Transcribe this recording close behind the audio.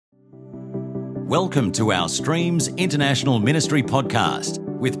Welcome to our Streams International Ministry podcast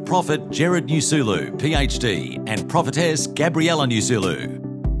with Prophet Jared Nusulu, PhD, and Prophetess Gabriella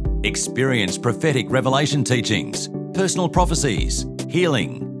Nusulu. Experience prophetic revelation teachings, personal prophecies,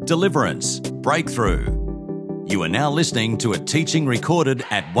 healing, deliverance, breakthrough. You are now listening to a teaching recorded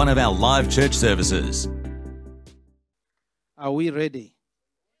at one of our live church services. Are we ready?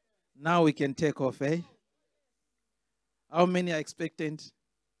 Now we can take off, eh? How many are expectant?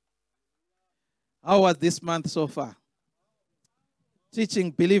 How was this month so far? Teaching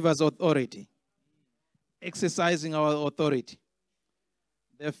believers authority. Exercising our authority.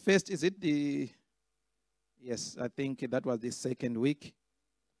 The first, yes, I think that was the second week.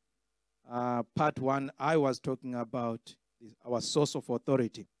 Part 1, I was talking about our source of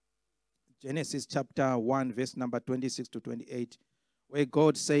authority. Genesis chapter 1, verse number 26 to 28, where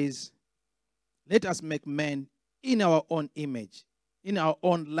God says, let us make man in our own image, in our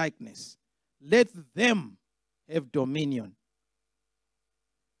own likeness. Let them have dominion.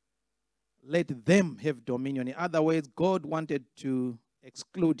 Let them have dominion. In other words, God wanted to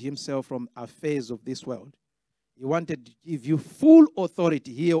exclude himself from affairs of this world. He wanted to give you full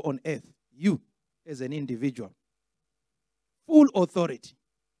authority here on earth. You, as an individual. Full authority.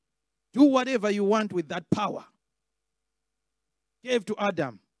 Do whatever you want with that power. Gave to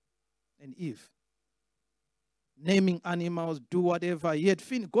Adam and Eve. Naming animals, do whatever. He had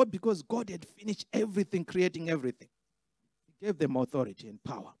finished. Because God had finished everything, creating everything. He gave them authority and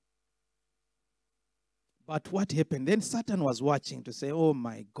power. But what happened? Then Satan was watching to say, oh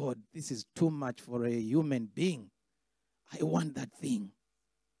my God, this is too much for a human being. I want that thing.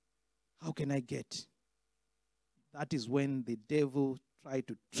 How can I get? That is when the devil tried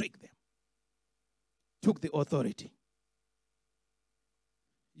to trick them. Took the authority.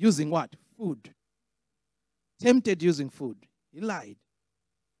 Using what? Food. Tempted using food. He lied.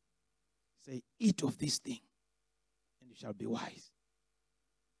 Say, eat of this thing, and you shall be wise.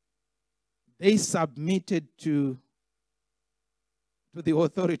 They submitted to the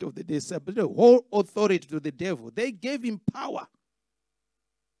authority of the devil. They submitted the whole authority to the devil. They gave him power.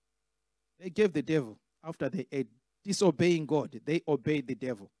 They gave the devil, after they ate, disobeying God, they obeyed the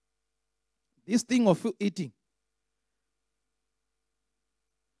devil. This thing of eating,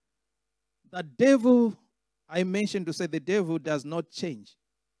 the devil, I mentioned to say the devil does not change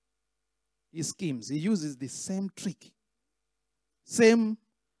his schemes. He uses the same trick, same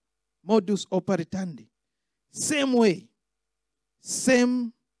modus operandi, same way,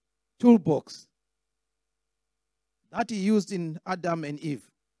 same toolbox that he used in Adam and Eve.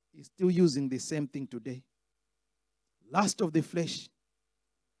 He's still using the same thing today. Lust of the flesh,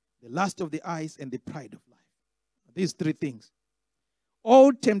 the lust of the eyes, and the pride of life. These three things.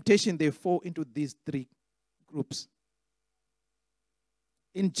 All temptation, they fall into these three groups.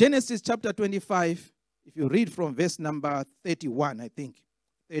 In Genesis chapter 25, if you read from verse number 31, I think,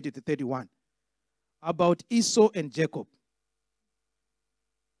 30 to 31, about Esau and Jacob.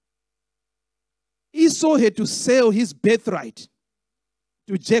 Esau had to sell his birthright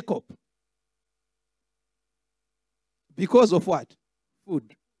to Jacob. Because of what?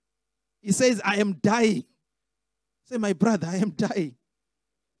 Food. He says, I am dying. Say, my brother, I am dying.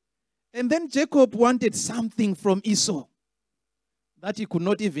 And then Jacob wanted something from Esau that he could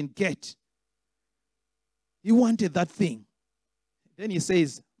not even get. He wanted that thing. Then he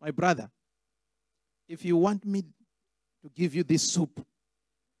says, my brother, if you want me to give you this soup,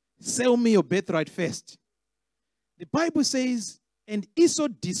 sell me your birthright first. The Bible says, and Esau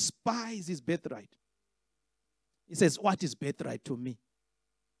despised his birthright. He says, what is birthright to me?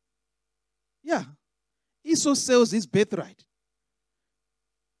 Yeah. Esau sells his birthright.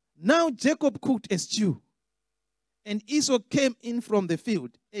 Now Jacob cooked a stew. And Esau came in from the field.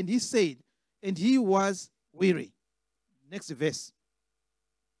 And he said, and he was weary. Next verse.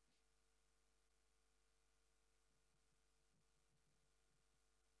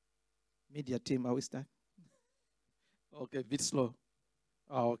 Media team, are we start? Okay, a bit slow.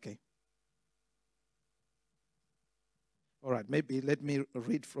 Oh, okay. All right, maybe let me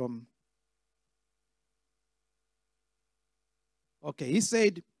read from. Okay, he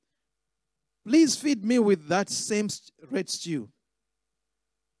said, please feed me with that same red stew,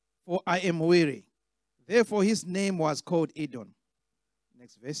 for I am weary. Therefore his name was called Edom.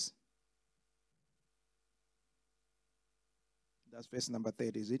 Next verse. That's verse number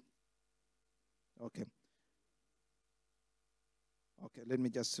 30, is it? Okay. Okay, let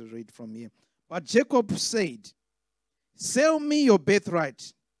me just read from here. But Jacob said, sell me your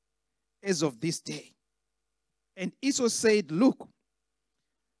birthright as of this day. And Esau said, look,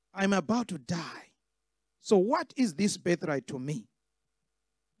 I'm about to die. So what is this birthright to me?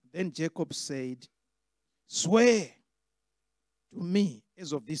 Then Jacob said, swear to me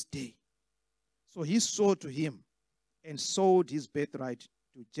as of this day. So he swore to him and sold his birthright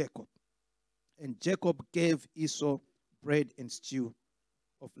to Jacob. And Jacob gave Esau bread and stew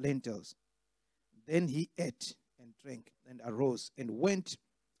of lentils. Then he ate and drank and arose and went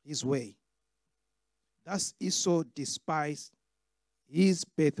his way. Thus Esau despised his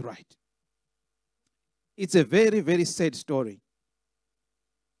birthright. It's a very, very sad story,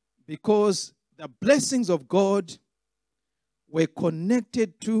 because the blessings of God were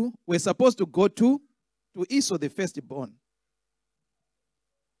supposed to go to Esau, the firstborn.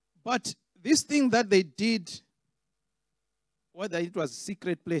 But this thing that they did, whether it was a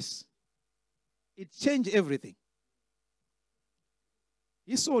secret place, it changed everything.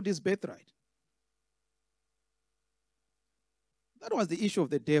 He sold his birthright. That was the issue of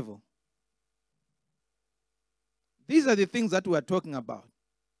the devil. These are the things that we are talking about.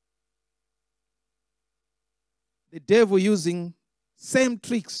 The devil using same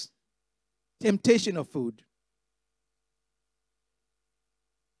tricks, temptation of food.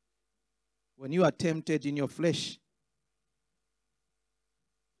 When you are tempted in your flesh,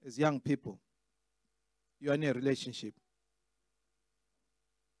 as young people, you are in a relationship.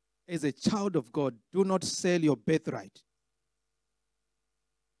 As a child of God, do not sell your birthright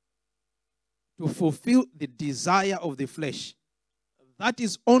to fulfill the desire of the flesh. That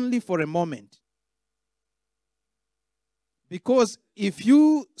is only for a moment. Because if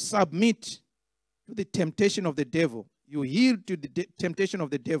you submit to the temptation of the devil, you yield to the temptation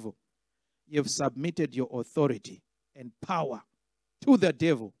of the devil, you have submitted your authority and power to the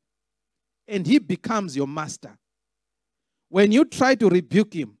devil, and he becomes your master. When you try to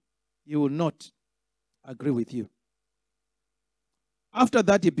rebuke him, he will not agree with you. After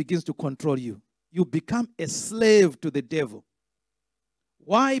that, he begins to control you. You become a slave to the devil.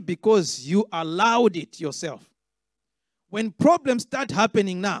 Why? Because you allowed it yourself. When problems start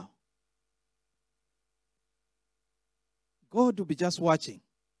happening now, God will be just watching,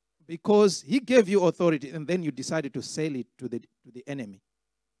 because he gave you authority and then you decided to sell it to the enemy.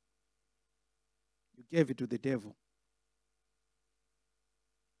 You gave it to the devil.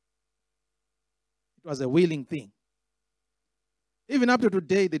 It was a willing thing. Even up to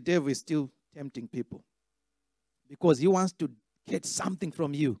today, the devil is still tempting people because he wants to get something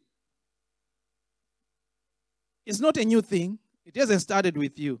from you. It's not a new thing. It hasn't started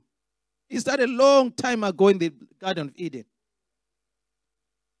with you. It started a long time ago in the Garden of Eden.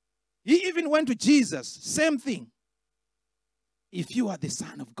 He even went to Jesus. Same thing. If you are the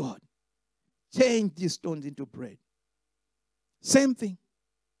Son of God, change these stones into bread. Same thing.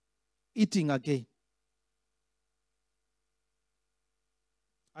 Eating again.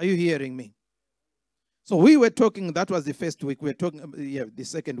 Are you hearing me? So we were talking, that was the first week. We were talking, the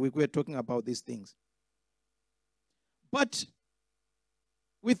second week, we were talking about these things. But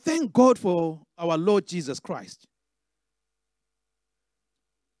we thank God for our Lord Jesus Christ.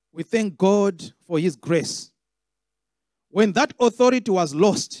 We thank God for his grace. When that authority was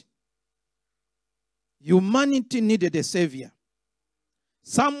lost, humanity needed a savior.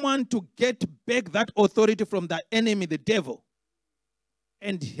 Someone to get back that authority from the enemy, the devil,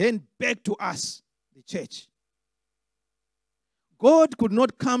 and hand back to us, the church. God could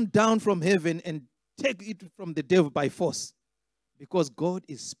not come down from heaven and take it from the devil by force, because God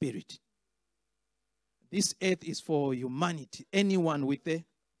is spirit. This earth is for humanity, anyone with a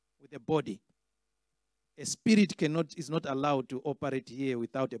body. A spirit is not allowed to operate here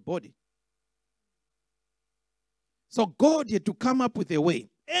without a body. So God had to come up with a way.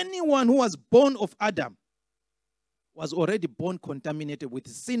 Anyone who was born of Adam was already born contaminated with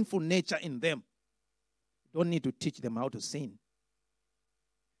sinful nature in them. You don't need to teach them how to sin.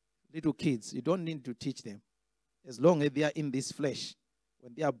 Little kids, you don't need to teach them. As long as they are in this flesh,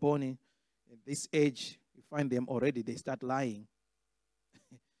 when they are born in this age, you find them already, they start lying.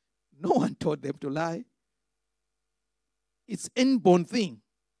 No one taught them to lie. It's an inborn thing.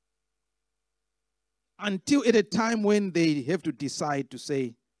 Until at a time when they have to decide to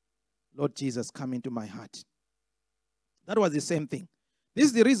say, Lord Jesus, come into my heart. That was the same thing. This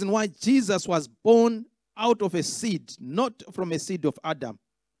is the reason why Jesus was born out of a seed, not from a seed of Adam,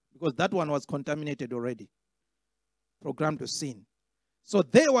 because that one was contaminated already, programmed to sin. So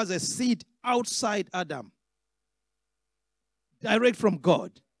there was a seed outside Adam, direct from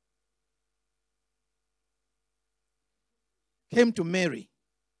God. Came to Mary.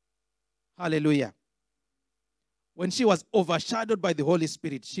 Hallelujah. When she was overshadowed by the Holy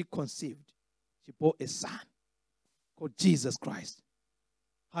Spirit, she conceived. She bore a son called Jesus Christ.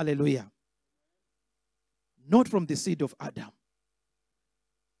 Hallelujah. Not from the seed of Adam.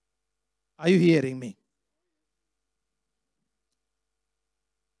 Are you hearing me?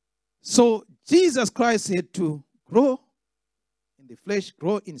 So Jesus Christ had to grow in the flesh,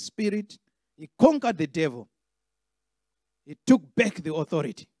 grow in spirit. He conquered the devil. He took back the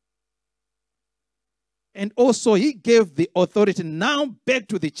authority. And also he gave the authority now back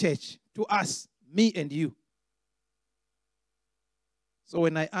to the church, to us, me and you. So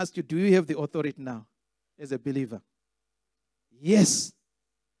when I ask you, do you have the authority now as a believer? Yes.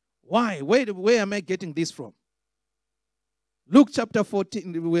 Why? Where am I getting this from? Luke chapter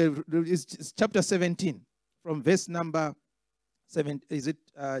 14, it's chapter 17, from verse number 7, is it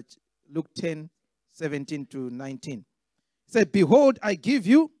Luke 10, 17 to 19. It said, behold, I give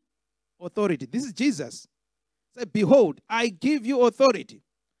you authority. This is Jesus. It said, behold, I give you authority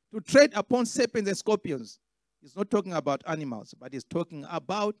to tread upon serpents and scorpions. He's not talking about animals, but he's talking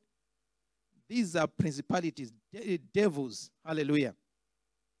about these are principalities, devils. Hallelujah.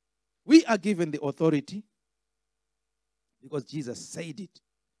 We are given the authority because Jesus said it.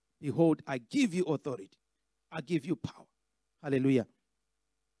 Behold, I give you authority. I give you power. Hallelujah.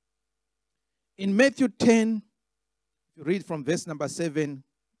 In Matthew 10, if you read from verse number 7,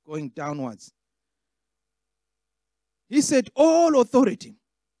 going downwards, he said, all authority.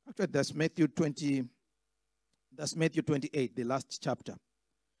 Actually, that's Matthew 20. That's Matthew 28, the last chapter.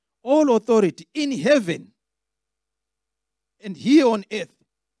 All authority in heaven and here on earth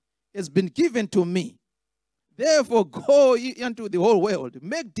has been given to me. Therefore, go into the whole world,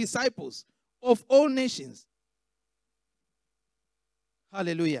 make disciples of all nations.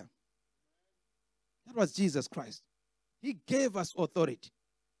 Hallelujah. That was Jesus Christ. He gave us authority.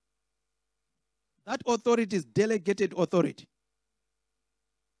 That authority is delegated authority.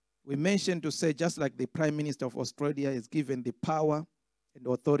 We mentioned to say, just like the Prime Minister of Australia is given the power and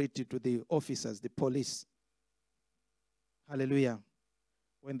authority to the officers, the police. Hallelujah.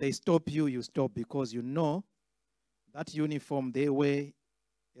 When they stop you, you stop because you know that uniform they wear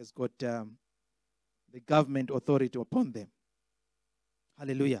has got the government authority upon them.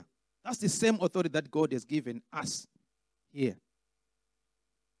 Hallelujah. That's the same authority that God has given us here.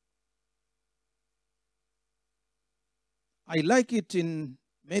 I like it in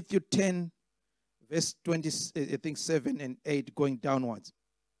Matthew 10, verse 20, I think 7 and 8, going downwards.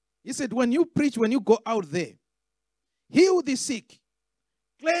 He said, when you preach, when you go out there, heal the sick,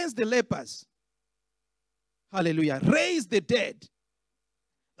 cleanse the lepers, hallelujah, raise the dead.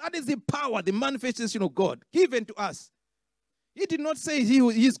 That is the power, the manifestation of God given to us. He did not say he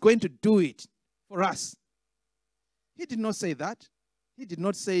is going to do it for us. He did not say that. He did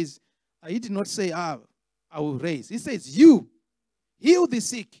not say, I will raise. He says, you heal the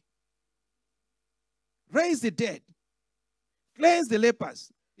sick, raise the dead, cleanse the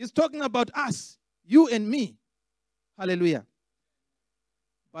lepers. He's talking about us, you and me. Hallelujah.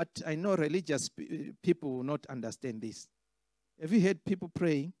 But I know religious people will not understand this. Have you heard people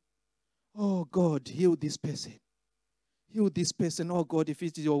praying, oh God, heal this person. Heal this person. Oh God, if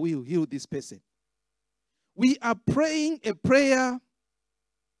it is your will, heal this person. We are praying a prayer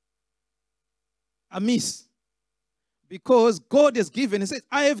amiss. Because God has given, he says,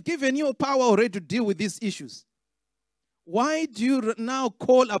 I have given you power already to deal with these issues. Why do you now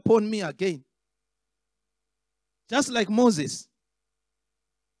call upon me again? Just like Moses.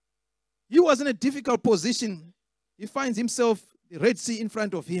 He was in a difficult position. He finds himself, the Red Sea in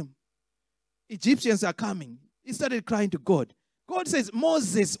front of him. Egyptians are coming. He started crying to God. God says,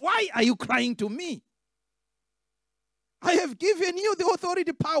 Moses, why are you crying to me? I have given you the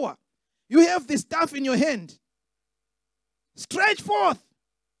authority, power. You have the staff in your hand. Stretch forth.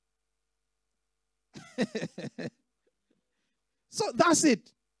 So that's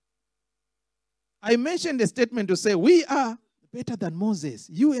it. I mentioned the statement to say we are better than Moses.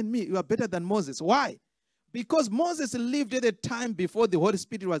 You and me, you are better than Moses. Why? Because Moses lived at a time before the Holy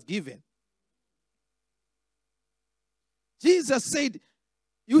Spirit was given. Jesus said,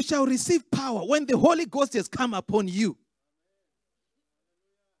 you shall receive power when the Holy Ghost has come upon you.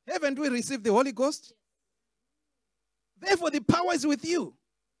 Haven't we received the Holy Ghost? Therefore, the power is with you.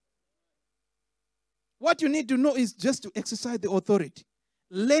 What you need to know is just to exercise the authority.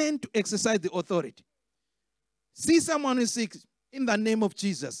 Learn to exercise the authority. See someone who is sick, in the name of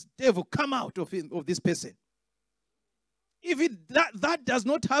Jesus, devil, come out of this person. If that does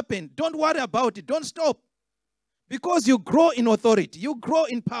not happen, don't worry about it. Don't stop. Because you grow in authority. You grow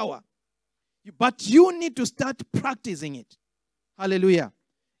in power. But you need to start practicing it. Hallelujah.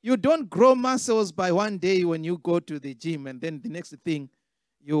 You don't grow muscles by one day when you go to the gym and then the next thing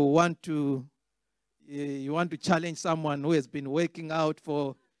you want to challenge someone who has been working out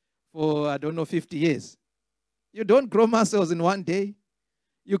for 50 years. You don't grow muscles in one day.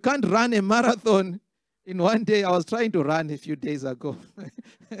 You can't run a marathon in one day. I was trying to run a few days ago.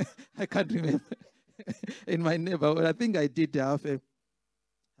 I can't remember. In my neighborhood, I think I did how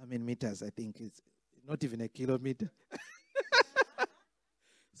many meters? I think it's not even a kilometer.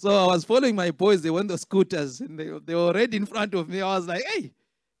 So I was following my boys. They went the scooters, and they were already in front of me. I was like, hey,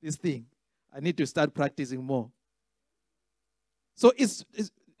 this thing, I need to start practicing more. So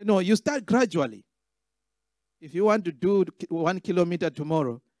you start gradually. If you want to do 1 kilometer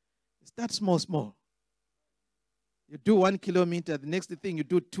tomorrow, start small. You do 1 kilometer, the next thing you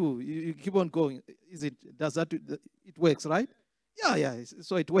do 2. You keep on going. It works, right? Yeah.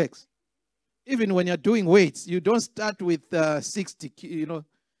 So it works. Even when you're doing weights, you don't start with 60,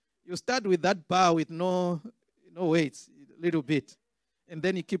 You start with that bar with no weights, a little bit. And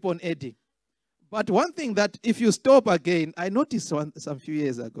then you keep on adding. But one thing that if you stop again, I noticed some few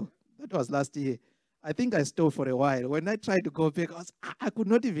years ago. That was last year. I think I stopped for a while. When I tried to go back, I could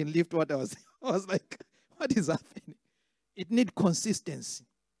not even lift what I was. I was like, what is happening? It needs consistency.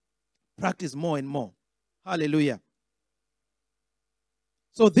 Practice more and more. Hallelujah.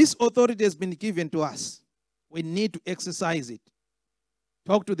 So this authority has been given to us. We need to exercise it.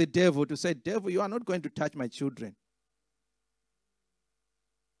 Talk to the devil to say, devil, you are not going to touch my children.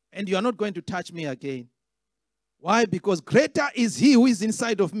 And you are not going to touch me again. Why? Because greater is he who is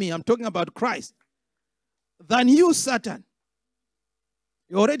inside of me. I'm talking about Christ. Than you, Satan.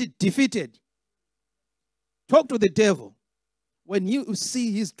 You're already defeated. Talk to the devil. When you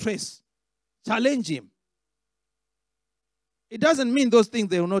see his trace, challenge him. It doesn't mean those things,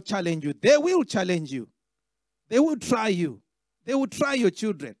 they will not challenge you. They will challenge you. They will try you. They will try your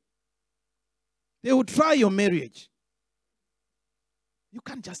children. They will try your marriage. You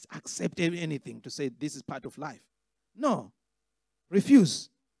can't just accept anything to say this is part of life. No. Refuse.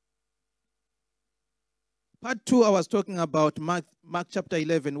 Part 2, I was talking about Mark chapter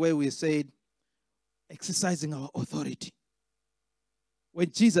 11, where we said exercising our authority. When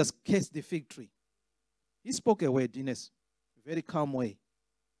Jesus cursed the fig tree, he spoke a word in a very calm way.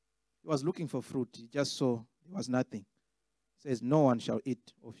 He was looking for fruit. He just saw there was nothing. He says, no one shall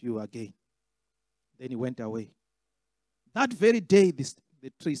eat of you again. Then he went away. That very day,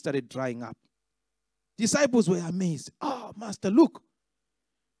 the tree started drying up. Disciples were amazed. Oh, Master, look.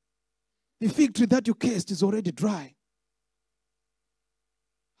 The fig tree that you cursed is already dry.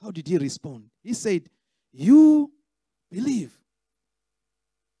 How did he respond? He said, you believe.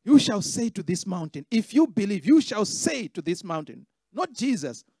 You shall say to this mountain. If you believe, you shall say to this mountain. Not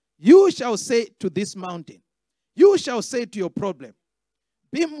Jesus. You shall say to this mountain. You shall say to your problem.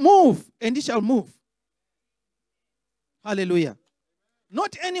 Be moved, and it shall move. Hallelujah.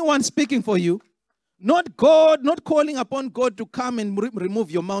 Not anyone speaking for you. Not God, not calling upon God to come and remove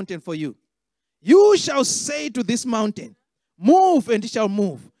your mountain for you. You shall say to this mountain, move, and it shall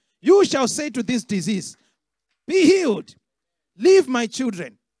move. You shall say to this disease, be healed. Leave my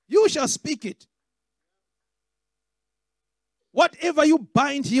children. You shall speak it. Whatever you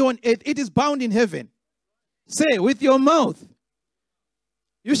bind here on earth, it is bound in heaven. Say with your mouth,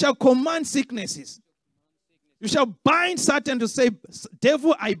 you shall command sicknesses. You shall bind Satan to say,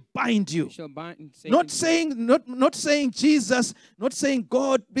 devil, I bind you. Not saying Jesus, not saying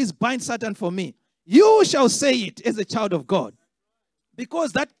God, please bind Satan for me. You shall say it as a child of God.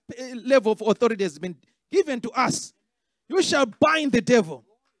 Because that level of authority has been given to us. You shall bind the devil.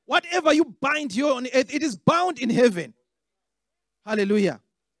 Whatever you bind here on earth, it is bound in heaven. Hallelujah.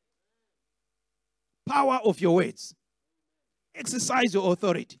 Power of your words. Exercise your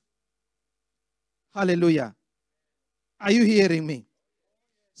authority. Hallelujah. Are you hearing me?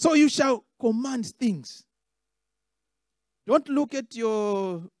 So you shall command things. Don't look at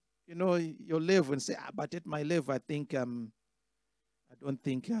your level and say, but at my level, I don't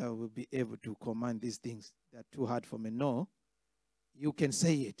think I will be able to command these things. They're too hard for me. No. You can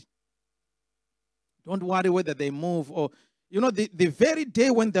say it. Don't worry whether they move or, the very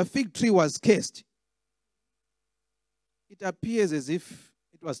day when the fig tree was cursed, it appears as if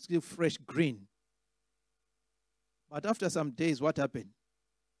it was still fresh green. But after some days, what happened?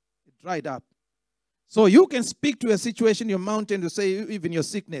 It dried up. So you can speak to a situation, your mountain, to say, even your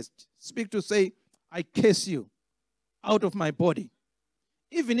sickness. Speak to say, I curse you out of my body.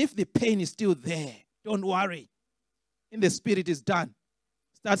 Even if the pain is still there, don't worry. In the spirit is done.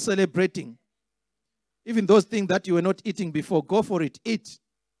 Start celebrating. Even those things that you were not eating before, go for it. Eat.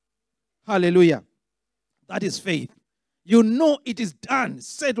 Hallelujah. That is faith. You know it is done,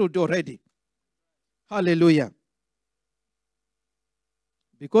 settled already. Hallelujah.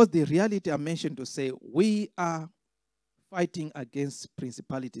 Because the reality I mentioned to say, we are fighting against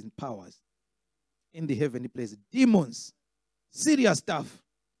principalities and powers in the heavenly places. Demons. Serious stuff.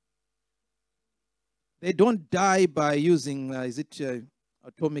 They don't die by using,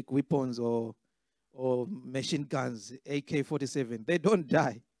 atomic weapons or machine guns, AK-47. They don't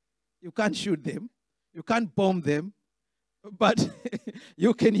die. You can't shoot them. You can't bomb them. But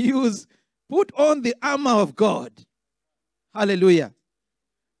you can put on the armor of God. Hallelujah.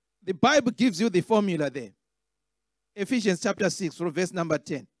 The Bible gives you the formula there. Ephesians chapter 6, from verse number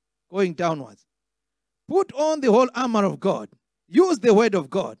 10, going downwards. Put on the whole armor of God. Use the word of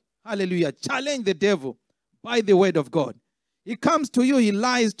God. Hallelujah. Challenge the devil by the word of God. He comes to you, he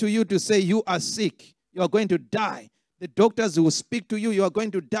lies to you to say you are sick. You are going to die. The doctors will speak to you. You are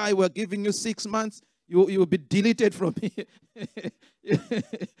going to die. We're giving you 6 months. You will be deleted from here.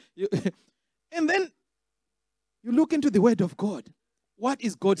 And then you look into the word of God. What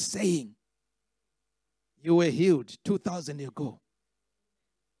is God saying? You were healed 2,000 years ago.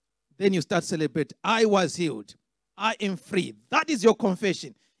 Then you start celebrating. I was healed. I am free. That is your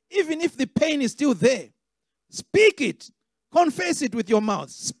confession. Even if the pain is still there, speak it. Confess it with your mouth.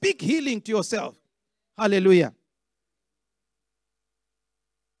 Speak healing to yourself. Hallelujah.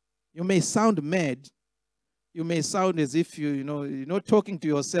 You may sound mad. You may sound as if you're not talking to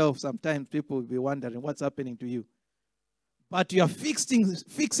yourself. Sometimes people will be wondering what's happening to you. But you are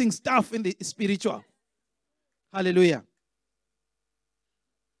fixing stuff in the spiritual. Hallelujah.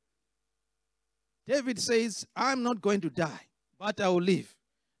 David says, I'm not going to die, but I will live.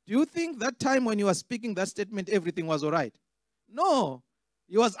 Do you think that time when you were speaking that statement, everything was all right? No.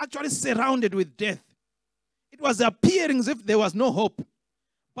 He was actually surrounded with death. It was appearing as if there was no hope.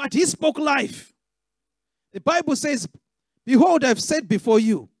 But he spoke life. The Bible says, behold, I've set before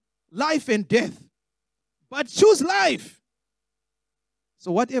you life and death. But choose life.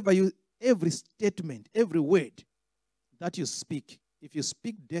 So every statement, every word that you speak, if you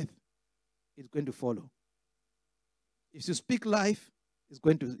speak death, it's going to follow. If you speak life,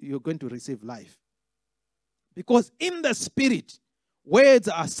 you're going to receive life. Because in the spirit, words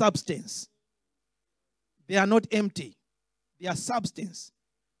are substance. They are not empty. They are substance.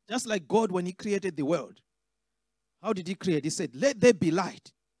 Just like God when he created the world. How did he create? He said, let there be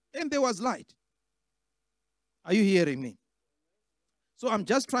light. And there was light. Are you hearing me? So I'm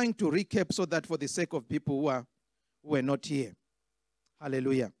just trying to recap so that for the sake of people who are not here.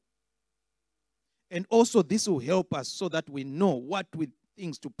 Hallelujah. And also this will help us so that we know what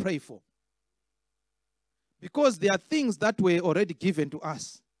things to pray for. Because there are things that were already given to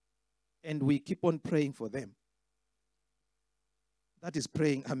us. And we keep on praying for them. That is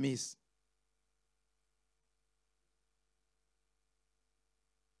praying amiss.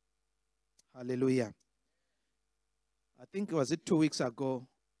 Hallelujah. I think was it 2 weeks ago,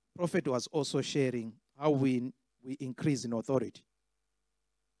 Prophet was also sharing how we increase in authority.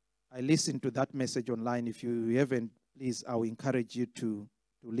 I listened to that message online. If you haven't, please, I will encourage you to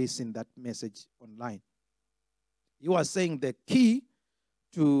listen that message online. He was saying the key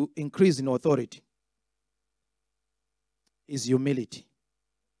to increase in authority is humility.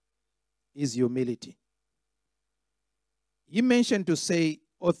 Is humility. He mentioned to say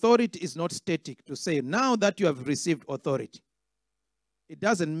authority is not static. To say now that you have received authority, it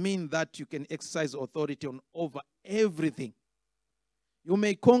doesn't mean that you can exercise authority over everything. You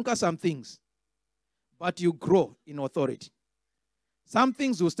may conquer some things, but you grow in authority. Some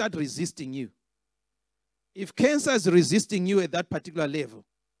things will start resisting you. If cancer is resisting you at that particular level,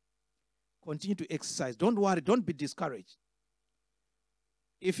 continue to exercise. Don't worry. Don't be discouraged.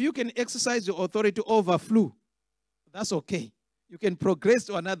 If you can exercise your authority over flu, that's okay. You can progress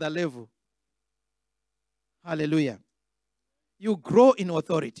to another level. Hallelujah. You grow in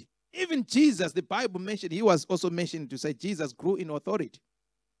authority. Even Jesus, the Bible mentioned, he was also mentioned to say Jesus grew in authority.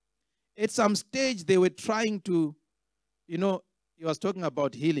 At some stage, they were trying to, he was talking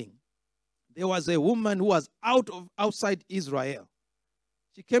about healing. There was a woman who was outside Israel.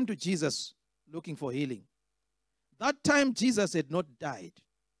 She came to Jesus looking for healing. That time, Jesus had not died.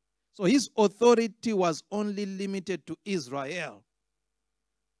 So his authority was only limited to Israel.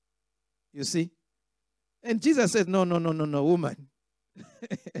 You see? And Jesus said, no, woman.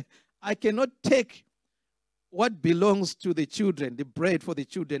 I cannot take what belongs to the children, the bread for the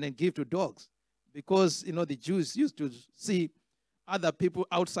children, and give to dogs. Because, the Jews used to see other people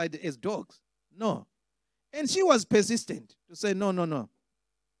outside as dogs. No. And she was persistent to say, no.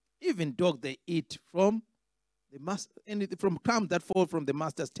 Even dogs, they eat from the master, and from crumbs that fall from the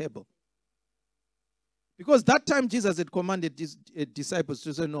master's table. Because that time Jesus had commanded his disciples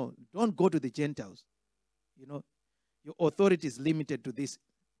to say, no, don't go to the Gentiles. Your authority is limited to this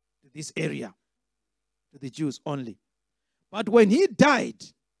area, to the Jews only. But when he died,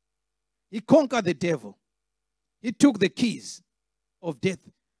 he conquered the devil. He took the keys of death,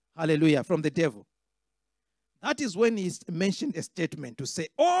 hallelujah, from the devil. That is when he mentioned a statement to say,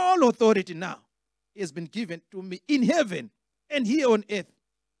 all authority now has been given to me in heaven and here on earth.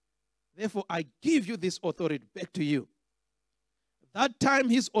 Therefore, I give you this authority back to you. That time,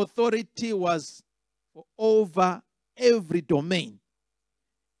 his authority was for over every domain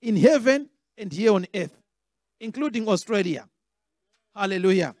in heaven and here on earth, including Australia.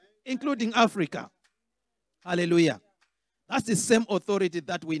 Hallelujah. Including Africa. Hallelujah. That's the same authority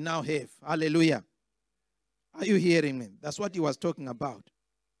that we now have. Hallelujah. Are you hearing me? That's what he was talking about.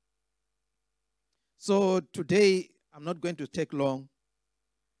 So today, I'm not going to take long.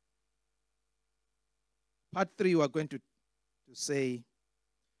 Part 3, we are going to say,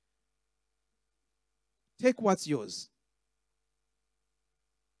 take what's yours.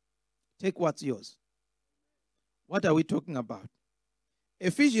 Take what's yours. What are we talking about?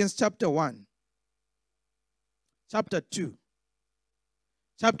 Ephesians chapter 1, chapter 2,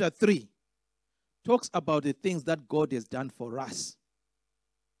 chapter 3 talks about the things that God has done for us.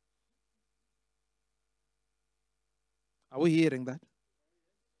 Are we hearing that?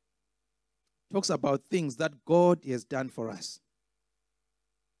 Talks about things that God has done for us.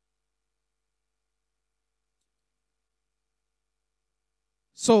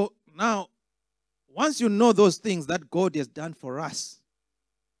 So now, once you know those things that God has done for us,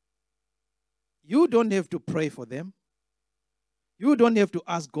 you don't have to pray for them. You don't have to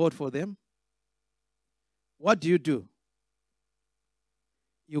ask God for them. What do?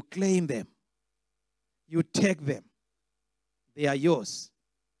 You claim them. You take them. They are yours.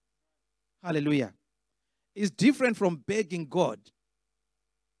 Hallelujah. It's different from begging God.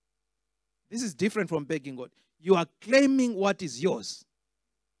 This is different from begging God. You are claiming what is yours.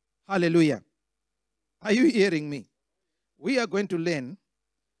 Hallelujah. Are you hearing me? We are going to learn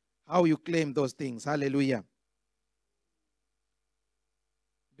how you claim those things. Hallelujah.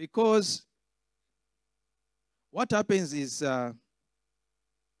 Because what happens is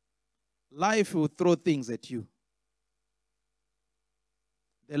life will throw things at you.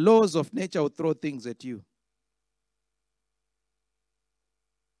 The laws of nature will throw things at you.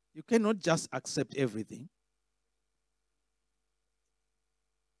 You cannot just accept everything.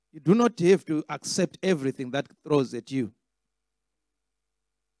 You do not have to accept everything that throws at you.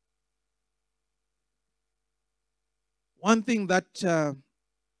 One thing that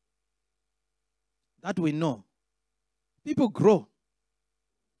we know, people grow.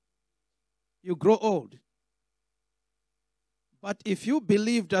 You grow old. But if you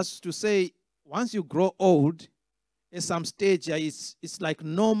believed us to say, once you grow old, at some stage, it's like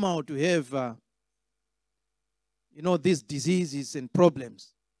normal to have, these diseases and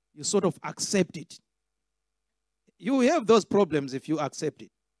problems. You sort of accept it. You have those problems if you accept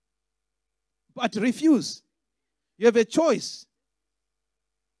it. But refuse. You have a choice.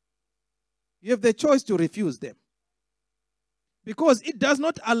 You have the choice to refuse them. Because it does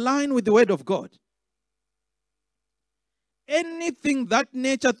not align with the word of God. Anything that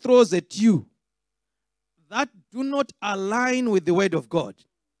nature throws at you that do not align with the word of God,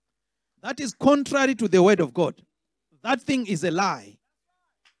 that is contrary to the word of God, that thing is a lie.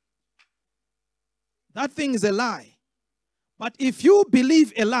 That thing is a lie. But if you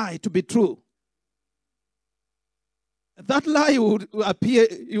believe a lie to be true, that lie will appear,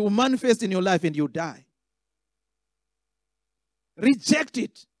 it will manifest in your life and you die. Reject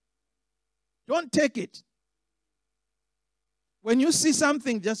it. Don't take it. When you see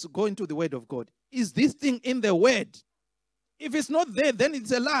something, just go into the word of God. Is this thing in the word? If it's not there, then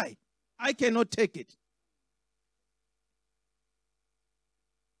it's a lie. I cannot take it.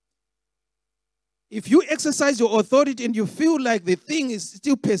 If you exercise your authority and you feel like the thing is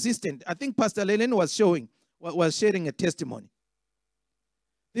still persistent, I think Pastor Lelen was sharing a testimony.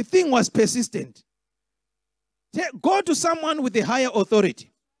 The thing was persistent. Go to someone with a higher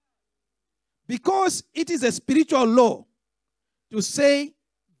authority. Because it is a spiritual law to say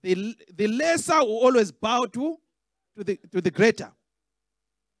the lesser will always bow to the greater.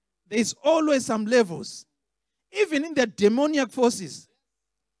 There is always some levels. Even in the demoniac forces,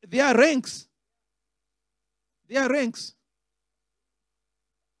 there are ranks. There are ranks.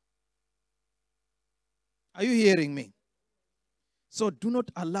 Are you hearing me? So do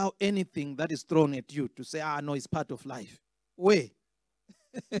not allow anything that is thrown at you to say, no, it's part of life. Way.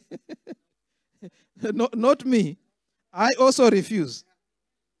 Not me. I also refuse.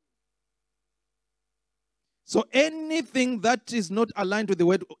 So anything that is not aligned to the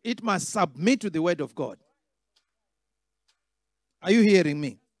word, it must submit to the word of God. Are you hearing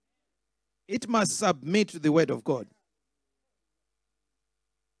me? It must submit to the word of God.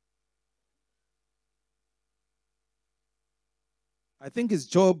 I think it's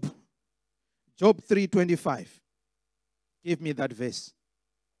Job Job 3:25. Give me that verse.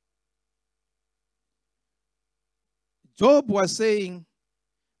 Job was saying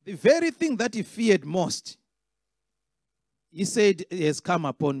the very thing that he feared most, he said, it has come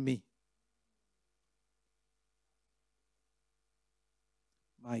upon me.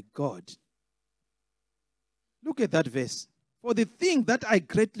 My God. Look at that verse. For the thing that I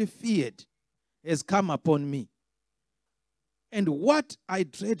greatly feared has come upon me. And what I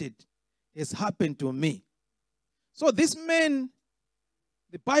dreaded has happened to me. So this man,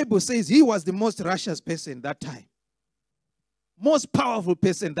 the Bible says he was the most righteous person that time. Most powerful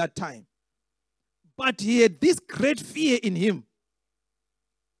person that time. But he had this great fear in him.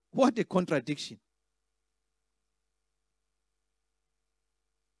 What a contradiction.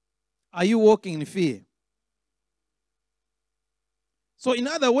 Are you walking in fear? So in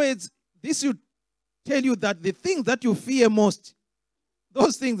other words, this should tell you that the things that you fear most,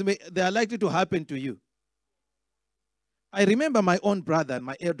 those things, they are likely to happen to you. I remember my own brother,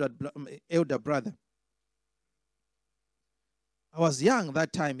 my elder brother. I was young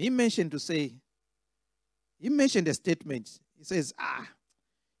that time. He mentioned a statement. He says,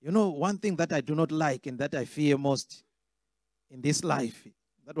 one thing that I do not like and that I fear most in this life.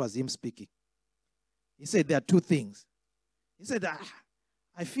 That was him speaking. He said there are two things. He said,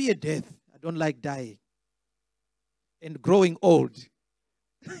 I fear death. I don't like dying. And growing old.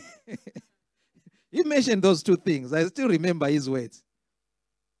 He mentioned those two things. I still remember his words.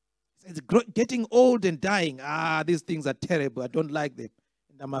 He said, getting old and dying. These things are terrible. I don't like them.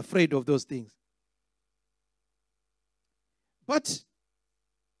 And I'm afraid of those things. But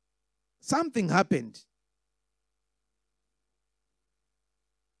something happened.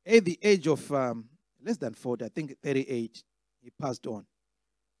 At the age of less than 40, I think 38, he passed on.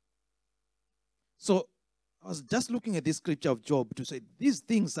 So I was just looking at this scripture of Job to say, these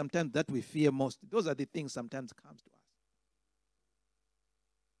things sometimes that we fear most, those are the things sometimes comes to us.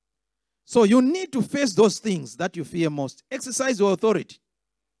 So you need to face those things that you fear most. Exercise your authority.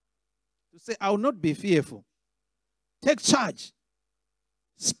 To say, I will not be fearful. Take charge.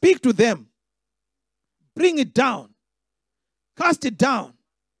 Speak to them. Bring it down. Cast it down.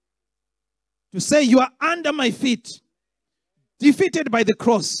 To say, you are under my feet. Defeated by the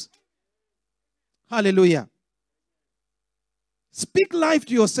cross. Hallelujah. Speak life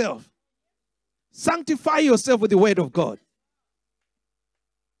to yourself. Sanctify yourself with the word of God.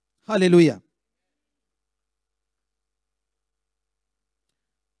 Hallelujah.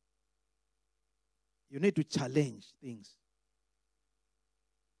 You need to challenge things.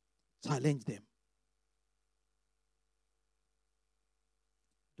 Challenge them.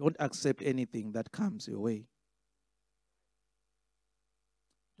 Don't accept anything that comes your way.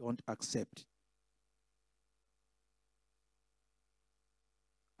 Don't accept.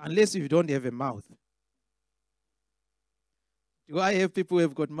 Unless you don't have a mouth. Do I have people who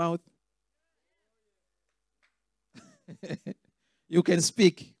have got mouth? You can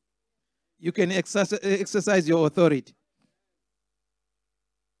speak. You can exercise your authority.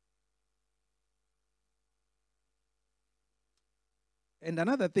 And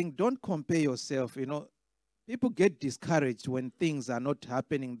another thing, don't compare yourself. People get discouraged when things are not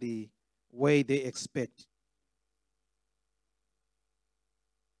happening the way they expect.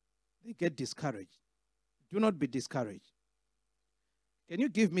 They get discouraged. Do not be discouraged. Can you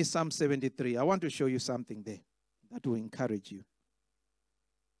give me Psalm 73? I want to show you something there that will encourage you.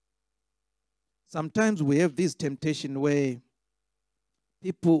 Sometimes we have this temptation where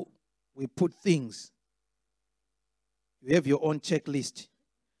we put things. You have your own checklist.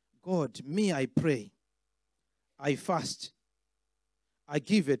 God, me, I pray. I fast. I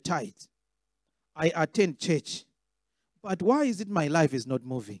give a tithe. I attend church. But why is it my life is not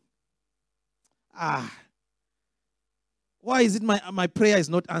moving? Why is it my prayer is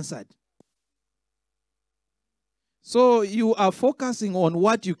not answered? So you are focusing on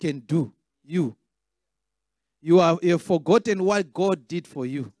what you can do. You have forgotten what God did for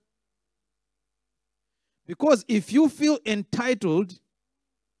you. Because if you feel entitled,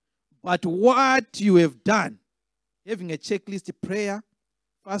 but what you have done, having a checklist, prayer,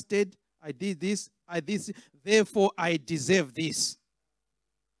 fasted, I did this, therefore I deserve this.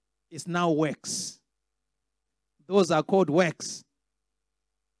 It's now works. Those are called works.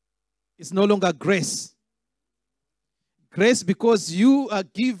 It's no longer grace. Grace because you are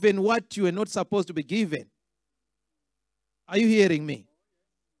given what you are not supposed to be given. Are you hearing me?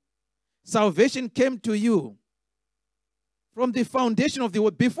 Salvation came to you from the foundation of the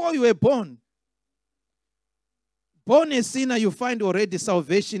world. Before you were born. Born a sinner, you find already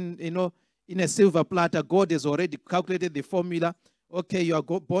salvation, in a silver platter. God has already calculated the formula. Okay, you are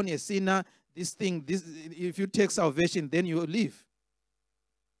born a sinner. if you take salvation, then you leave.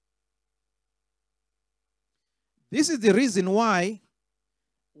 This is the reason why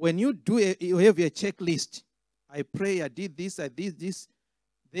when you have a checklist, I pray, I did this,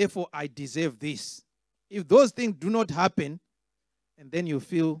 therefore I deserve this. If those things do not happen, and then you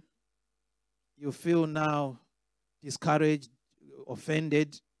feel now discouraged,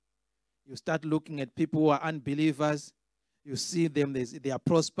 offended, you start looking at people who are unbelievers, you see them, they are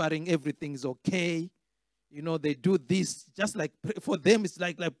prospering, everything's okay. They do this, just like, for them, it's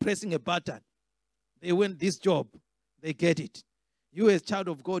like pressing a button. They win this job, they get it. You as a child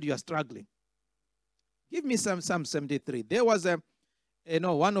of God, you are struggling. Give me Psalm 73. There was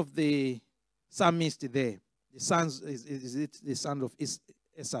one of the psalmists there, the sons, is it the son of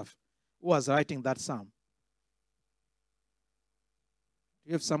Asaph, who was writing that psalm. Do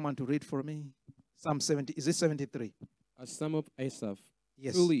you have someone to read for me? Psalm 70, is it 73? A psalm of Asaph.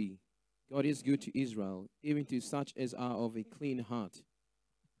 Yes. Truly, God is good to Israel, even to such as are of a clean heart.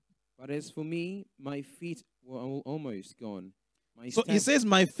 But as for me, my feet were almost gone. So he says,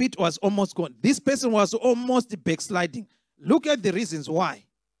 my feet was almost gone. This person was almost backsliding. Look at the reasons why.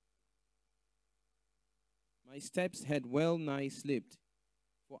 My steps had well nigh slipped,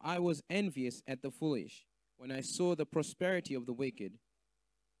 for I was envious at the foolish when I saw the prosperity of the wicked.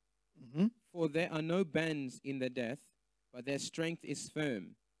 Mm-hmm. For there are no bands in their death, but their strength is firm.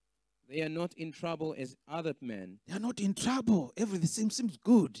 They are not in trouble as other men. They are not in trouble. Everything seems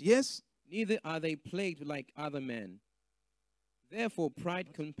good, yes? Neither are they plagued like other men. Therefore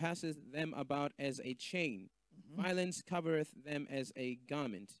pride compasses them about as a chain. Mm-hmm. Violence covereth them as a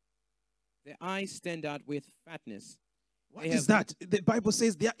garment. Their eyes stand out with fatness. What is that? The Bible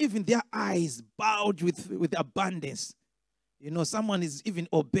says even their eyes bowed with abundance. Someone is even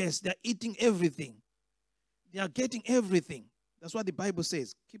obese. They're eating everything. They are getting everything. That's what the Bible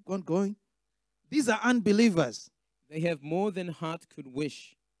says. Keep on going. These are unbelievers. They have more than heart could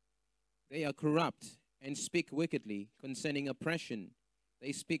wish. They are corrupt and speak wickedly concerning oppression.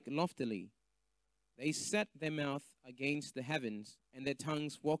 They speak loftily. They set their mouth against the heavens, and their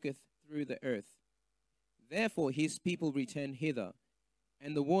tongues walketh through the earth. Therefore his people return hither,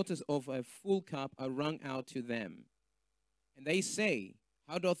 and the waters of a full cup are wrung out to them. And they say,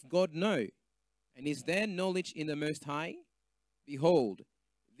 how doth God know? And is there knowledge in the Most High? Behold,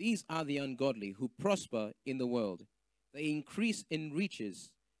 these are the ungodly who prosper in the world. They increase in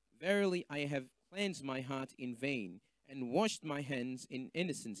riches. Verily I have cleansed my heart in vain, and washed my hands in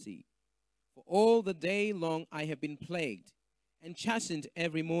innocency. For all the day long I have been plagued, and chastened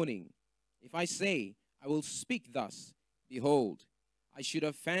every morning. If I say, I will speak thus, behold, I should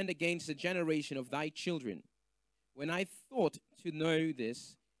have fanned against the generation of thy children. When I thought to know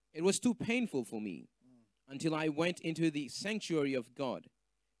this, it was too painful for me, until I went into the sanctuary of God.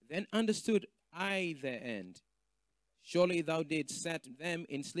 Then understood I their end. Surely thou didst set them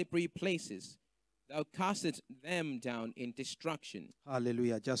in slippery places. Thou castest them down in destruction.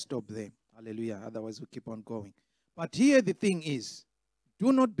 Hallelujah. Just stop there. Hallelujah. Otherwise we keep on going. But here the thing is,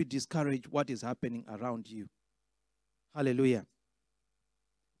 do not be discouraged what is happening around you. Hallelujah.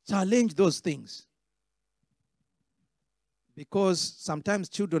 Challenge those things. Because sometimes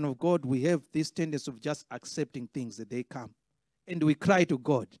children of God, we have this tendency of just accepting things that they come. And we cry to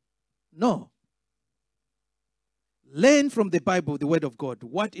God. No. Learn from the Bible, the Word of God,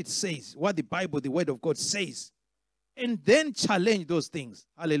 what it says, what the Bible, the Word of God says. And then challenge those things.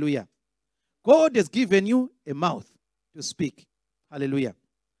 Hallelujah. God has given you a mouth to speak. Hallelujah.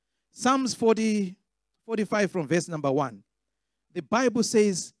 Psalms 45 from verse number 1. The Bible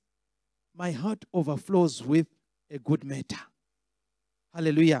says, my heart overflows with a good matter.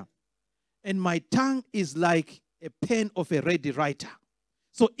 Hallelujah. And my tongue is like a pen of a ready writer.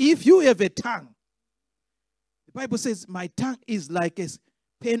 So if you have a tongue, the Bible says, my tongue is like a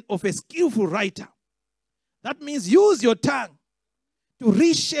pen of a skillful writer. That means use your tongue to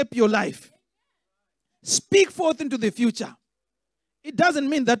reshape your life. Speak forth into the future. It doesn't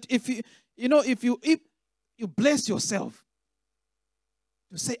mean that if you bless yourself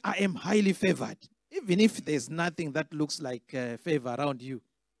to say, I am highly favored, even if there's nothing that looks like favor around you.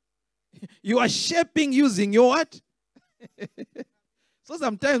 You are shaping using your what? So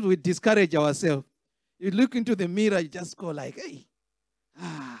sometimes we discourage ourselves. You look into the mirror, you just go like, hey,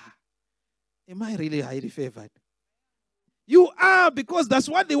 am I really highly favored? You are, because that's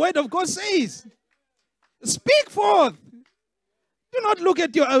what the Word of God says. Speak forth. Do not look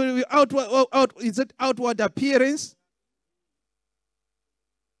at your outward appearance.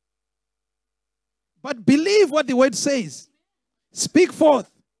 But believe what the Word says. Speak forth.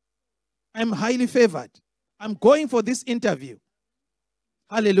 I'm highly favored. I'm going for this interview.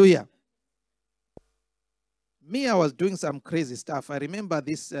 Hallelujah. Me, I was doing some crazy stuff. I remember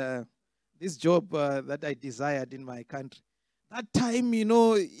this job that I desired in my country. That time,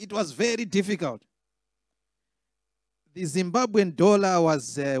 it was very difficult. The Zimbabwean dollar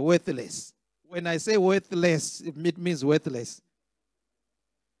was worthless. When I say worthless, it means worthless.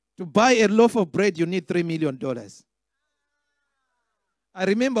 To buy a loaf of bread, you need $3 million. I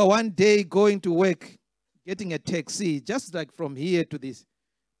remember one day going to work, getting a taxi, just like from here to the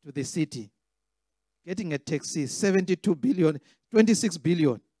city. Getting a taxi, 72 billion, 26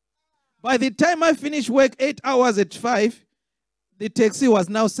 billion. By the time I finished work, 8 hours at 5, the taxi was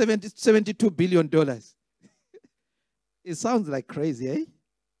now $72 billion. It sounds like crazy, eh?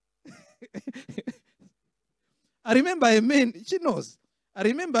 I remember a man, she knows. I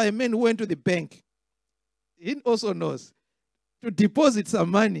remember a man who went to the bank. He also knows. To deposit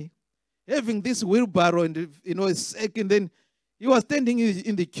some money, having this wheelbarrow and a sack, and then he was standing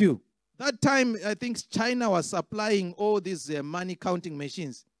in the queue. That time, I think China was supplying all these money counting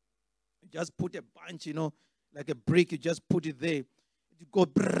machines. You just put a bunch, like a brick, you just put it there. You go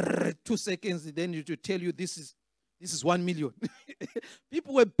 2 seconds, then it will tell you this is 1 million.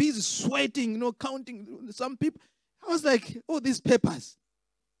 People were busy sweating, counting. Some people, I was like, oh, these papers.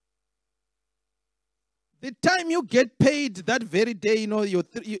 The time you get paid that very day, your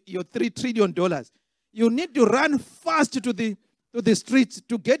 $3 trillion, you need to run fast to the streets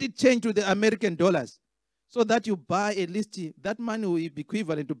to get it changed to the American dollars, so that you buy at least, that money will be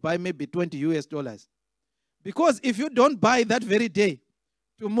equivalent to buy maybe $20 US. Because if you don't buy that very day,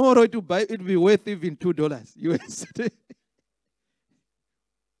 tomorrow it will be worth even $2 US.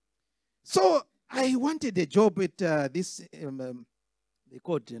 So I wanted a job at this, they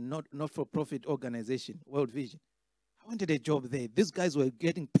called not-for-profit organization, World Vision. I wanted a job there. These guys were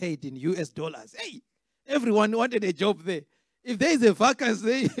getting paid in US dollars. Hey, everyone wanted a job there. If there is a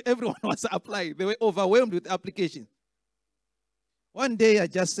vacancy, everyone was applying. They were overwhelmed with applications. One day I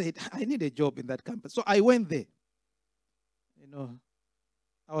just said, I need a job in that campus. So I went there.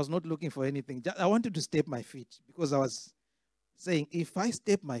 I was not looking for anything. I wanted to step my feet because I was saying, if I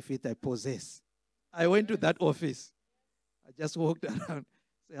step my feet, I possess. I went to that office. I just walked around.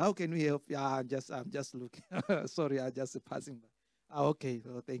 Say, how can we help? Yeah, I'm just looking. Sorry, I'm just passing by. Okay.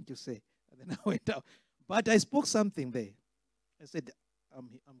 Oh, thank you, sir. And then I went out. But I spoke something there. I said, I'm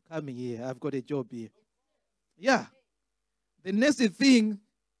coming here. I've got a job here. Yeah. The next thing,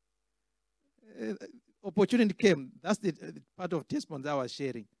 opportunity came. That's the part of testimony I was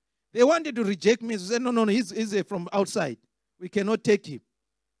sharing. They wanted to reject me. They said, no, he's from outside. We cannot take him.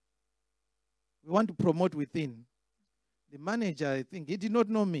 We want to promote within. The manager, I think, he did not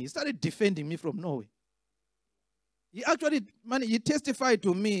know me. He started defending me from Norway. He testified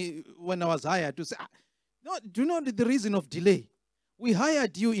to me when I was hired to say, no, do you know the reason of delay? We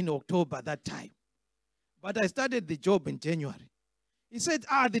hired you in October that time. But I started the job in January. He said,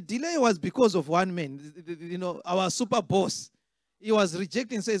 the delay was because of one man, our super boss. He was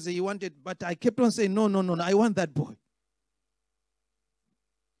rejecting, says he wanted, but I kept on saying, no, I want that boy.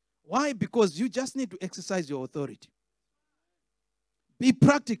 Why? Because you just need to exercise your authority. Be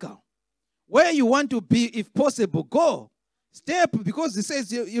practical. Where you want to be, if possible, go. Step, because it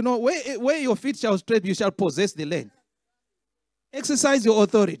says, where your feet shall tread, you shall possess the land. Exercise your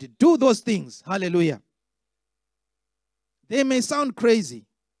authority. Do those things. Hallelujah. They may sound crazy.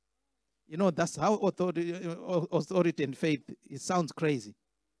 That's how authority and faith, it sounds crazy.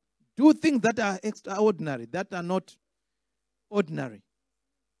 Do things that are extraordinary, that are not ordinary.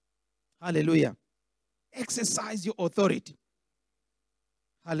 Hallelujah. Exercise your authority.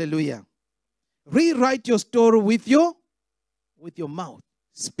 Hallelujah. Rewrite your story with your mouth.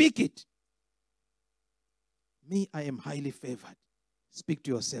 Speak it. Me, I am highly favored. Speak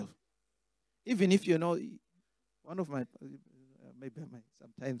to yourself. Even if one of my,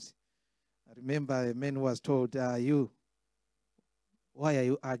 sometimes I remember a man who was told, why are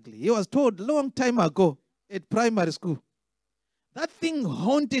you ugly? He was told a long time ago at primary school. That thing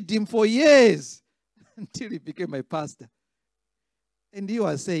haunted him for years until he became a pastor. And he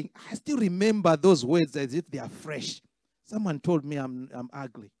was saying, I still remember those words as if they are fresh. Someone told me I'm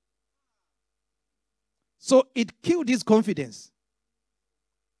ugly. So it killed his confidence.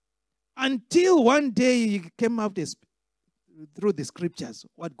 Until one day he came out through the scriptures,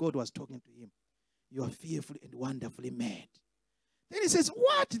 what God was talking to him. You are fearfully and wonderfully made. Then he says,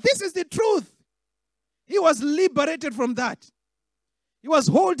 what? This is the truth. He was liberated from that. He was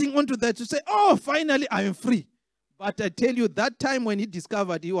holding on to that to say, oh, finally I am free. But I tell you, that time when he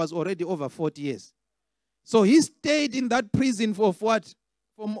discovered, he was already over 40 years. So he stayed in that prison for what?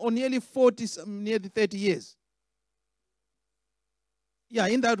 From nearly 40, nearly 30 years. Yeah,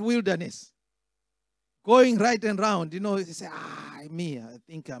 in that wilderness. going right and round. You say, me, I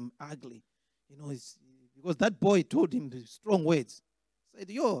think I'm ugly. It's because that boy told him the strong words. Said,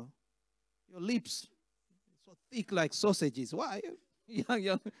 your lips so thick like sausages. Why?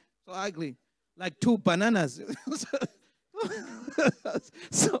 Young, so ugly. Like 2 bananas.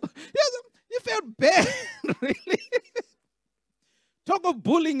 So he felt bad, really. Talk of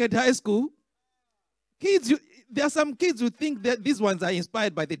bullying at high school. Kids, there are some kids who think that these ones are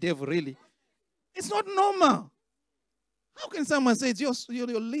inspired by the devil, really. It's not normal. How can someone say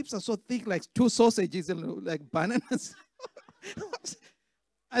your lips are so thick like 2 sausages and like bananas?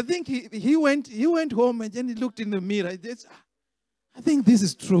 I think he went home and then he looked in the mirror. I think this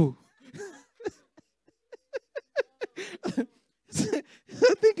is true. I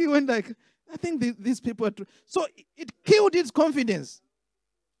think he went like, I think these people are true. So it killed his confidence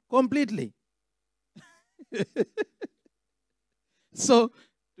completely. So, to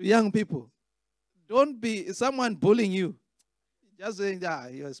young people, don't be someone bullying you. Just saying,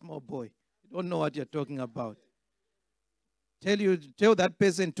 you're a small boy. You don't know what you're talking about. Tell that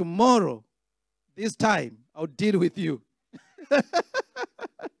person, tomorrow, this time, I'll deal with you.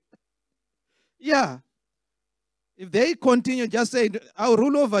 Yeah. If they continue, just say, I'll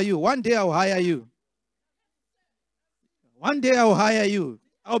rule over you. One day I'll hire you. One day I'll hire you.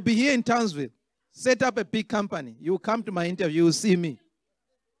 I'll be here in Townsville. Set up a big company. You will come to my interview. You will see me.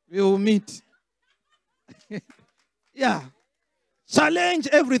 We will meet. Yeah. Challenge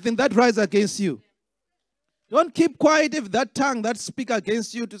everything that rises against you. Don't keep quiet if that tongue that speaks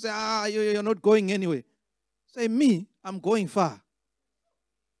against you to say, you're not going anywhere. Say, me, I'm going far.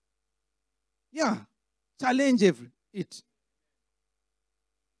 Yeah. Challenge it.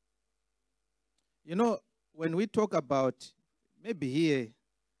 When we talk about, maybe here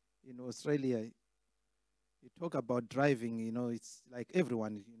in Australia, you talk about driving, it's like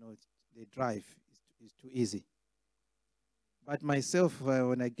everyone, they drive. It's too easy. But myself,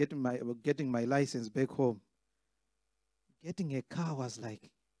 when I getting my license back home, getting a car was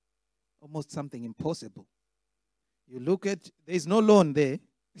like almost something impossible. You look at, there's no loan there.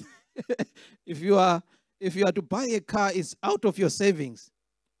 If you are to buy a car, it's out of your savings,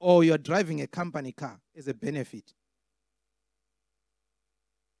 or you're driving a company car as a benefit.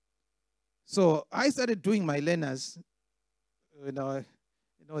 So I started doing my learners.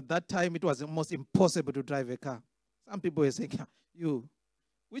 That time it was almost impossible to drive a car. Some people were saying,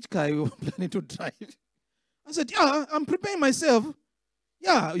 which car are you planning to drive? I said, I'm preparing myself.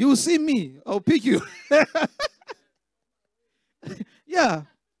 Yeah, you'll see me. I'll pick you. Yeah.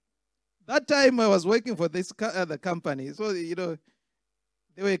 That time I was working for this other company. So, there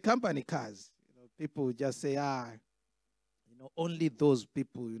were company cars. People would just say, only those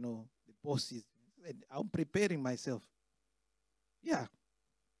people, the bosses. I'm preparing myself. Yeah.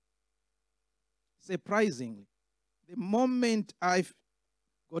 Surprisingly, the moment I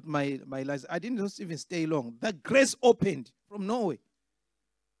got my license, I didn't even stay long. The grace opened from Norway.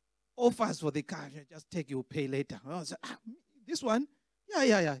 Offers for the car, just take, you pay later. I said, this one?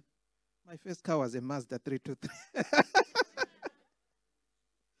 Yeah. My first car was a Mazda 323.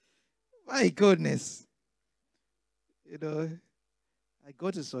 My goodness. I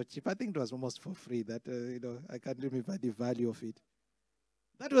got it so cheap. I think it was almost for free. That, I can't remember the value of it.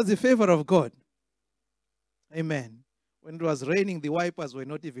 That was the favor of God. Amen. When it was raining, the wipers were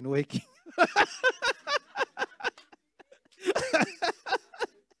not even working.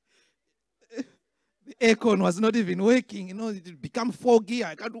 The aircon was not even working. It became foggy.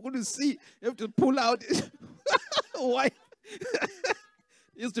 I couldn't see. You have to pull out. Wipe. I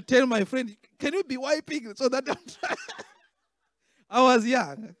used to tell my friend, can you be wiping so that I'm trying? I was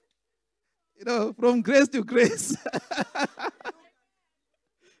young. From grace to grace.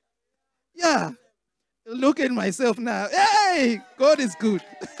 Yeah. Look at myself now. Hey, God is good.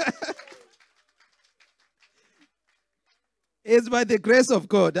 It's by the grace of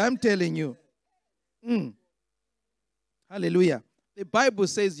God, I'm telling you. Hallelujah. The Bible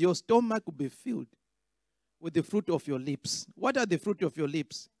says your stomach will be filled with the fruit of your lips. What are the fruit of your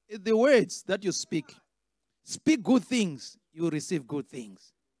lips? It's the words that you speak. Speak good things, you will receive good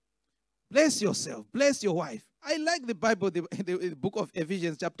things. Bless yourself. Bless your wife. I like the Bible, the book of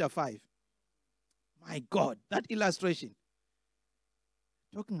Ephesians chapter 5. My God, that illustration.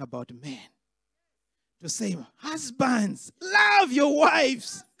 Talking about men. To say, husbands, love your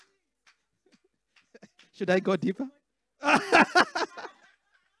wives. Should I go deeper?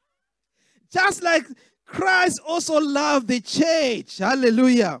 Just like Christ also loved the church.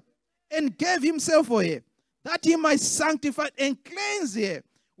 Hallelujah. And gave himself for her, that he might sanctify and cleanse her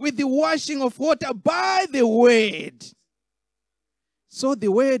with the washing of water by the word, So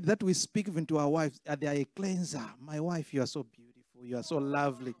the word that we speak even to our wives, they are a cleanser. My wife, you are so beautiful. You are so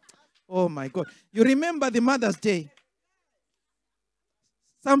lovely. Oh my God. You remember the Mother's Day?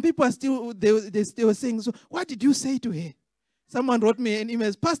 Some people are still, they still saying, so what did you say to her? Someone wrote me an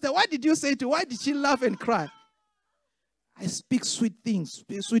email, Pastor, what did you say to her? Why did she laugh and cry? I speak sweet things,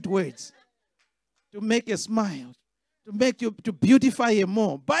 sweet words to make her smile, to make you, to beautify her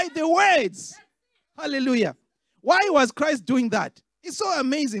more by the words. Hallelujah. Why was Christ doing that? It's so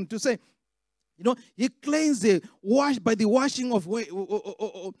amazing to say, he cleansed the wash by the washing of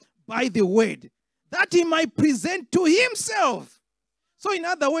by the word, that he might present to himself. So in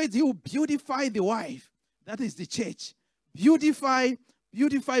other words, he will beautify the wife. That is the church. Beautify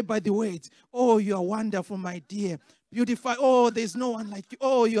by the words. Oh, you are wonderful, my dear. Beautify. Oh, there's no one like you.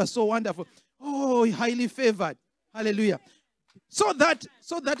 Oh, you are so wonderful. Oh, highly favored. Hallelujah. So that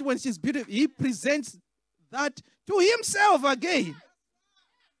when she's beautiful, he presents that to himself again.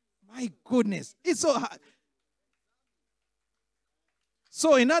 My goodness. It's so hard.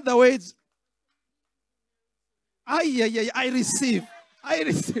 So in other words, I receive.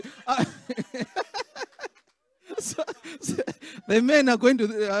 So the men are going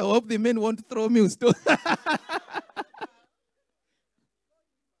to, I hope the men won't throw me with stones.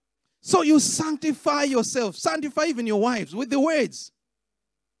 So you sanctify yourself, sanctify even your wives with the words.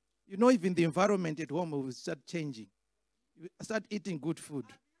 Even the environment at home will start changing. You start eating good food.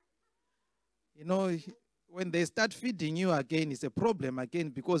 When they start feeding you again, it's a problem again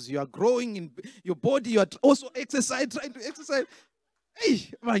because you are growing in your body. You are also trying to exercise.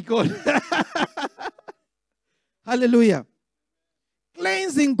 Hey, my God. Hallelujah.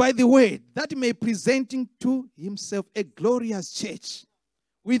 Cleansing by the word, that he may presenting to himself a glorious church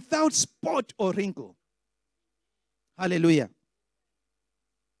without spot or wrinkle. Hallelujah.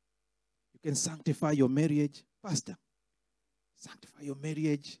 You can sanctify your marriage. Pastor, sanctify your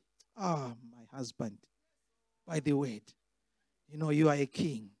marriage. Ah, my husband, by the word. You are a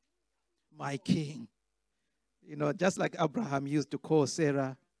king. My king. Just like Abraham used to call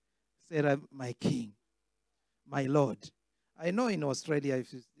Sarah, my king, my Lord. I know in Australia,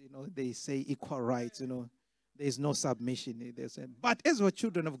 if they say equal rights, there is no submission. But as we're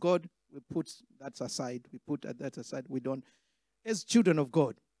children of God, we put that aside. We put that aside. We don't. As children of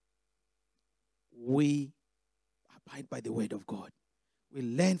God, we abide by the word of God. We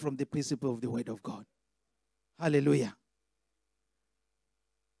learn from the principle of the word of God. Hallelujah.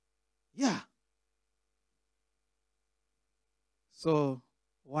 Yeah. So,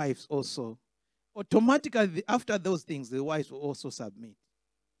 wives also, automatically after those things, the wives will also submit.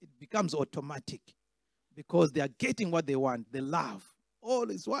 It becomes automatic because they are getting what they want. The love. All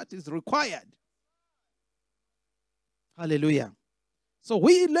is what is required. Hallelujah. So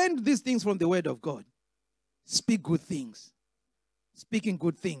we learned these things from the word of God. Speak good things. Speaking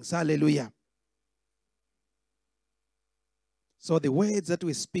good things. Hallelujah. So the words that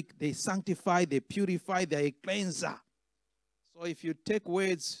we speak, they sanctify, they purify, they are a cleanser. So if you take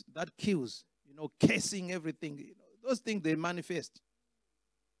words that kills, cursing everything, those things, they manifest.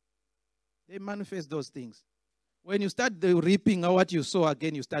 They manifest those things. When you start reaping what you sow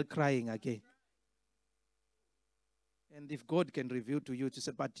again, you start crying again. And if God can reveal to you, to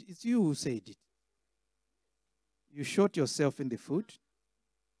say, but it's you who said it. You shot yourself in the foot.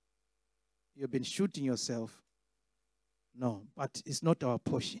 You've been shooting yourself. No, but it's not our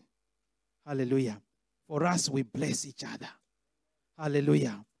portion. Hallelujah. For us, we bless each other.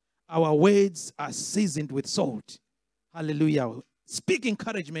 Hallelujah. Our words are seasoned with salt. Hallelujah. Speak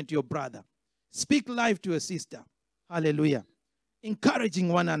encouragement to your brother. Speak life to your sister. Hallelujah. Encouraging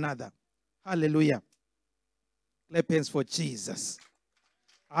one another. Hallelujah. Clap hands for Jesus.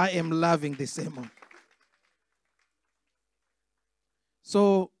 I am loving the sermon.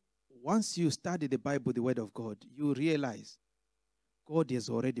 So, once you study the Bible, the Word of God, you realize God has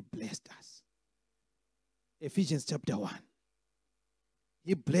already blessed us. Ephesians chapter 1.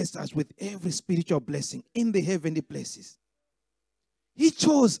 He blessed us with every spiritual blessing in the heavenly places. He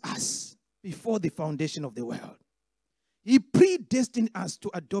chose us before the foundation of the world. He predestined us to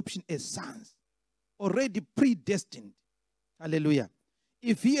adoption as sons. Already predestined. Hallelujah.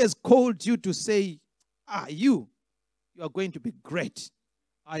 If he has called you to say, you are going to be great.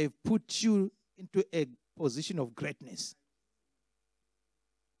 I have put you into a position of greatness.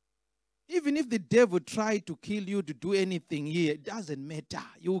 Even if the devil tried to kill you, to do anything here, it doesn't matter.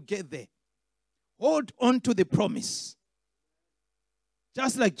 You will get there. Hold on to the promise.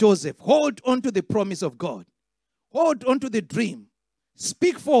 Just like Joseph, hold on to the promise of God. Hold on to the dream.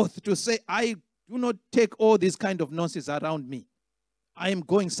 Speak forth to say, I do not take all this kind of nonsense around me. I am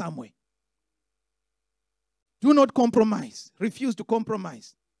going somewhere. Do not compromise. Refuse to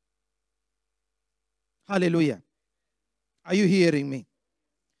compromise. Hallelujah. Are you hearing me?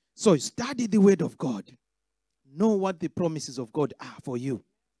 So study the word of God. Know what the promises of God are for you.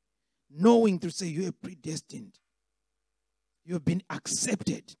 Knowing to say you are predestined. You have been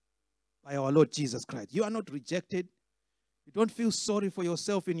accepted by our Lord Jesus Christ. You are not rejected. You don't feel sorry for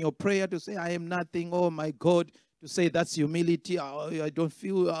yourself in your prayer to say, I am nothing. Oh my God. To say that's humility. Oh, I don't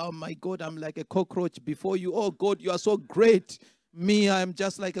feel, oh my God, I'm like a cockroach before you. Oh God, you are so great. Me, I'm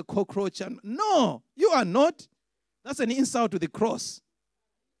just like a cockroach. And no, you are not. That's an insult to the cross.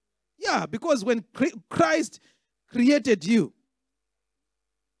 Yeah, because when Christ created you,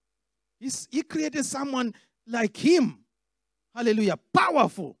 he created someone like him. Hallelujah.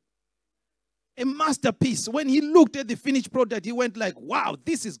 Powerful. A masterpiece. When he looked at the finished product, he went like, wow,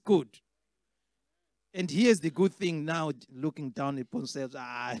 this is good. And here's the good thing now, looking down upon himself,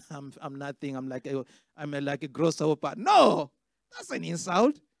 I'm nothing. I'm like a grasshopper. No, that's an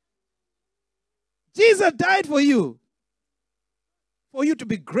insult. Jesus died for you to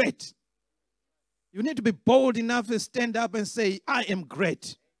be great. You need to be bold enough to stand up and say, I am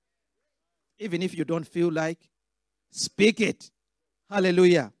great. Even if you don't feel like, speak it.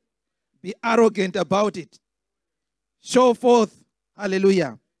 Hallelujah. Be arrogant about it. Show forth.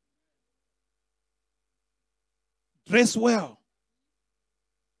 Hallelujah. Dress well.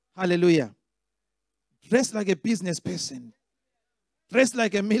 Hallelujah. Dress like a business person. Dress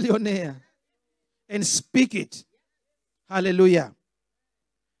like a millionaire. And speak it. Hallelujah.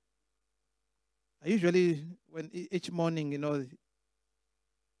 I usually, each morning, our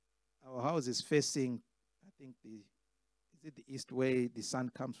house is facing, I think, is it the east way the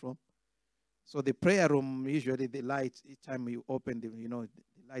sun comes from? So the prayer room, usually the light, each time you open, the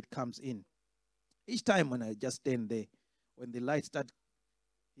light comes in. Each time when I just stand there, when the light starts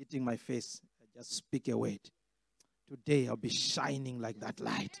hitting my face, I just speak a word. Today I'll be shining like that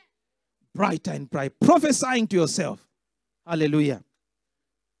light. Brighter and bright. Prophesying to yourself. Hallelujah.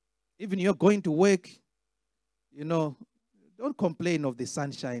 Even you're going to work, don't complain of the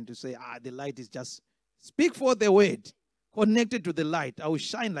sunshine to say, the light is just, speak for the word. Connected to the light. I will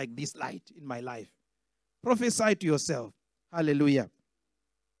shine like this light in my life. Prophesy to yourself. Hallelujah.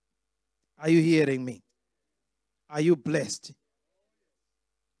 Are you hearing me? Are you blessed?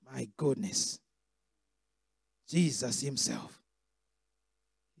 My goodness. Jesus himself.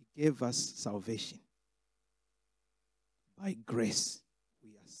 He gave us salvation. By grace,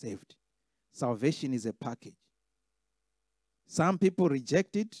 we are saved. Salvation is a package. Some people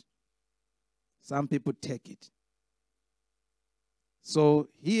reject it. Some people take it. So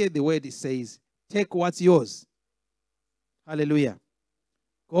here the word it says, take what's yours. Hallelujah.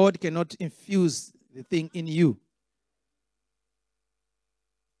 God cannot infuse the thing in you.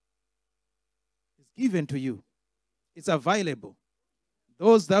 It's given to you. It's available.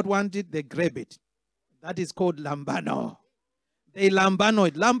 Those that want it, they grab it. That is called lambano. They lambano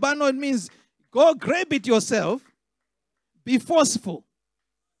it. Lambano it means go grab it yourself. Be forceful.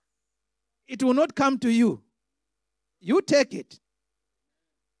 It will not come to you. You take it.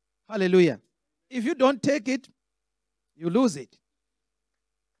 Hallelujah. If you don't take it, you lose it.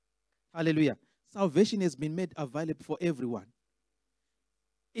 Hallelujah. Salvation has been made available for everyone.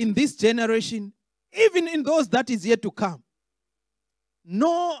 In this generation, even in those that is yet to come,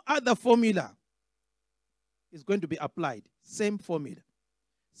 no other formula is going to be applied. Same formula.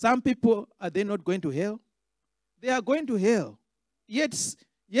 Some people, are they not going to hell? They are going to hell.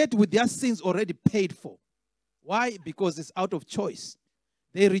 Yet with their sins already paid for. Why? Because it's out of choice.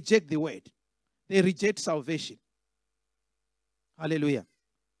 They reject the word. They reject salvation. Hallelujah.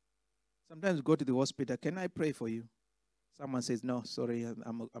 Sometimes we go to the hospital. Can I pray for you? Someone says, no, sorry,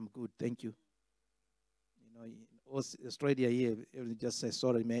 I'm good. Thank you. In Australia here, everyone just says,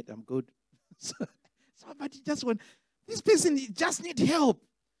 sorry, mate, I'm good. Somebody just went, this person just need help.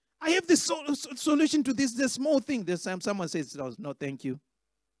 I have the solution to this, the small thing. There's someone says, no, thank you.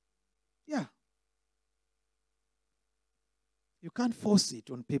 Yeah. You can't force it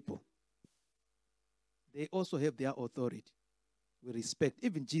on people. They also have their authority. We respect.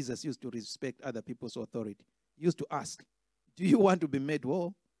 Even Jesus used to respect other people's authority. He used to ask, do you want to be made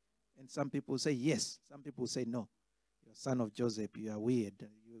whole? And some people say yes. Some people say no. You're son of Joseph. You are weird.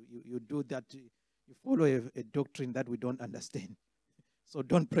 You do that. You follow a doctrine that we don't understand. So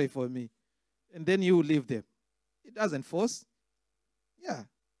don't pray for me. And then you leave them. It doesn't force. Yeah.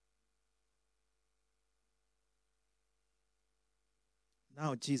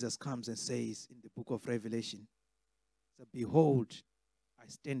 Now Jesus comes and says in the book of Revelation, behold, I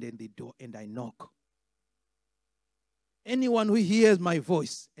stand in the door and I knock. Anyone who hears my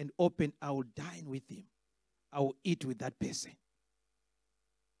voice and open, I will dine with him. I will eat with that person.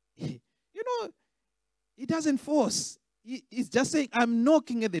 He doesn't force. He's just saying, I'm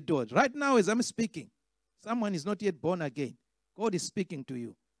knocking at the door. Right now as I'm speaking, someone is not yet born again. God is speaking to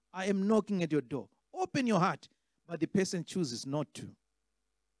you. I am knocking at your door. Open your heart. But the person chooses not to.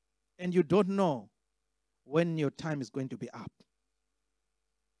 And you don't know when your time is going to be up.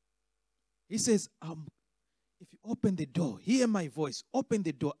 He says, if you open the door, hear my voice, open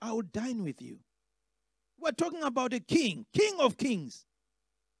the door, I will dine with you. We're talking about a king, king of kings.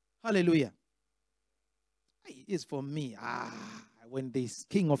 Hallelujah. It is for me. When this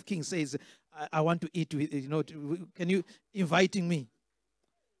king of kings says, I want to eat with, can you inviting me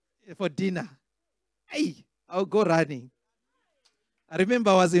for dinner? Hey, I'll go running. I remember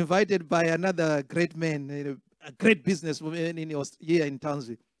I was invited by another great man, a great businessman here in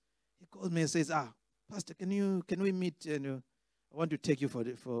Townsville. He called me and says, Pastor, can we meet? I want to take you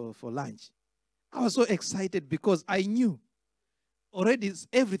for lunch. I was so excited because I knew already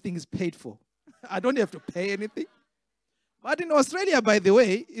everything is paid for. I don't have to pay anything. But in Australia, by the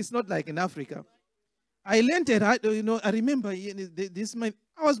way, it's not like in Africa. I learned it. I remember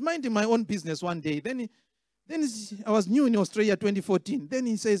I was minding my own business one day. Then I was new in Australia, 2014. Then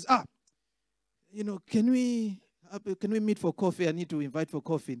he says, can we meet for coffee? I need to invite for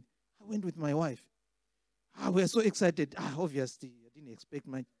coffee. I went with my wife. We were so excited. Obviously, I didn't expect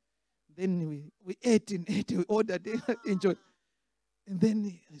much. Then we ate, we ordered, enjoyed. And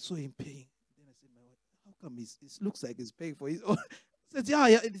then I saw him paying. Then I said, my wife, how come it looks like he's paying for his own? I said,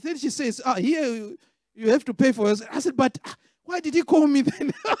 yeah. Then she says, here you have to pay for it. I said, but why did he call me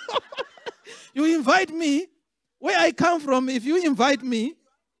then? You invite me. Where I come from, if you invite me,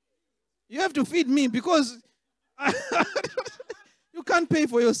 you have to feed me because you can't pay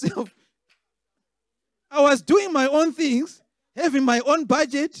for yourself. I was doing my own things, having my own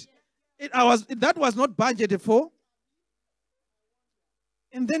budget. That was not budgeted for.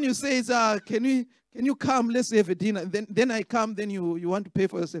 And then you say, can you come? Let's have a dinner. Then I come. Then you want to pay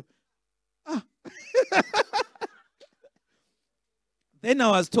for yourself. Then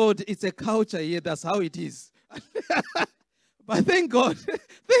I was told it's a culture here. That's how it is. But thank God.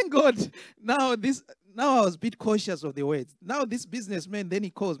 Now I was a bit cautious of the words. Now this businessman, then he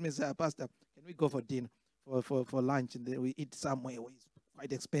calls me and says, Pastor, can we go for dinner, for lunch, and then we eat somewhere where it's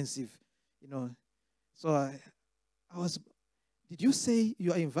quite expensive, So I was. Did you say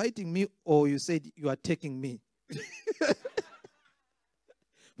you are inviting me or you said you are taking me?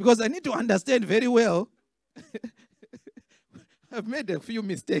 Because I need to understand very well. I've made a few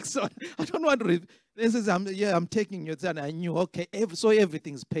mistakes, so I don't want to. This is, I'm taking you. And I knew, okay, so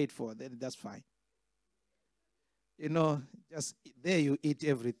everything's paid for. Then that's fine. Just there you eat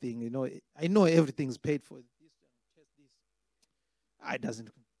everything. I know everything's paid for. I doesn't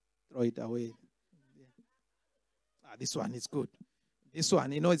throw it away. This one is good. This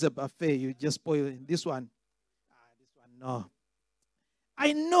one, it's a buffet. You just spoil it. This one, no.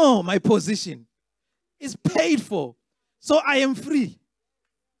 I know my position is paid for, so I am free.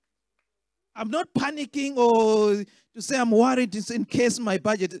 I'm not panicking or to say I'm worried in case my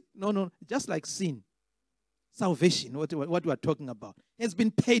budget. No. Just like sin, salvation, what we are talking about, has been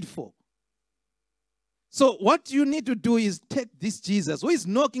paid for. So what you need to do is take this Jesus who is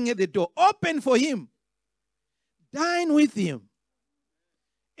knocking at the door, open for him. Dine with him.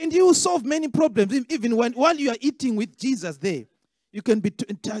 And he will solve many problems. Even while you are eating with Jesus there, you can be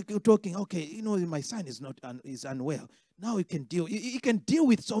talking, okay, my son is unwell. Now he can deal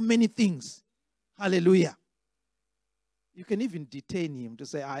with so many things. Hallelujah. You can even detain him to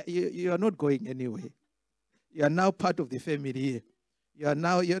say, you are not going anywhere. You are now part of the family here.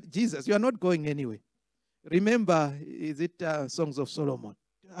 You're Jesus. You are not going anywhere. Remember, is it Songs of Solomon?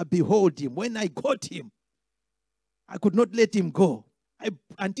 I behold him. When I got him, I could not let him go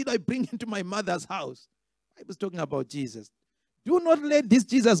until I bring him to my mother's house. I was talking about Jesus. Do not let this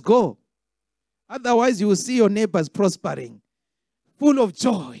Jesus go. Otherwise, you will see your neighbors prospering, full of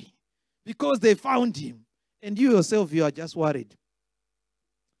joy, because they found him. And you yourself, you are just worried.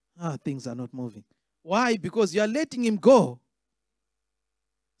 Things are not moving. Why? Because you are letting him go.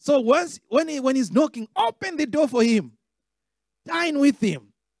 So when he's knocking, open the door for him. Dine with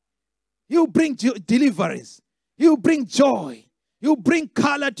him. He'll bring deliverance. He'll bring joy. He'll bring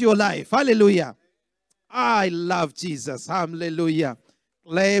color to your life. Hallelujah. I love Jesus. Hallelujah.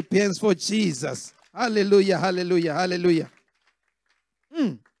 Clap hands for Jesus. Hallelujah, hallelujah, hallelujah.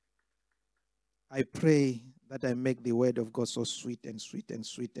 I pray that I make the word of God so sweet and sweet and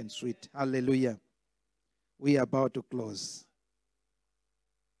sweet and sweet. Hallelujah. We are about to close.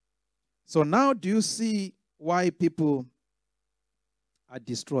 So now do you see why people are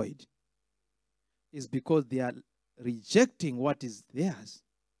destroyed? is because they are rejecting what is theirs.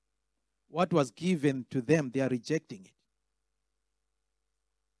 What was given to them, they are rejecting it.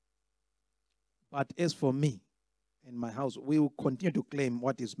 But as for me and my house, we will continue to claim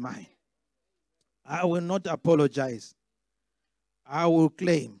what is mine. I will not apologize. I will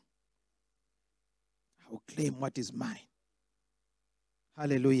claim. I will claim what is mine.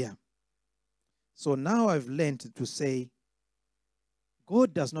 Hallelujah. So now I've learned to say,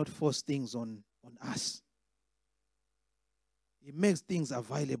 God does not force things on us. He makes things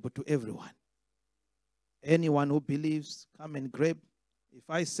available to everyone. Anyone who believes, come and grab. If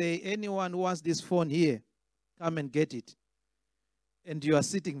I say, anyone who wants this phone here, come and get it. And you are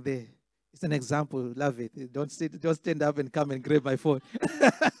sitting there. It's an example. Love it. Don't stand up and come and grab my phone.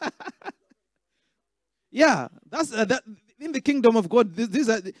 Yeah, that's that. In the kingdom of God, these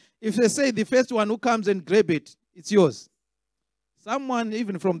are, if they say the first one who comes and grab it, it's yours. Someone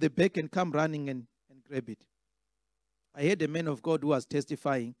even from the back can come running and grab it. I heard a man of God who was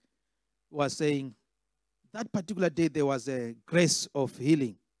testifying, who was saying, that particular day there was a grace of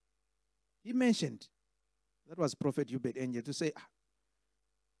healing. He mentioned, that was Prophet Hubert Angel, to say,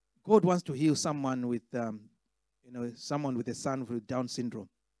 God wants to heal someone with, someone with a son with Down syndrome.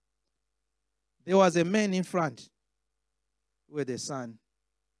 There was a man in front with a son,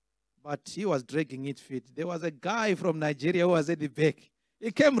 but he was dragging it feet. There was a guy from Nigeria who was at the back.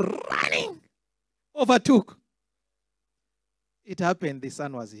 He came running, overtook. It happened, the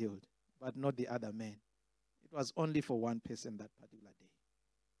son was healed, but not the other man. It was only for one person that particular day.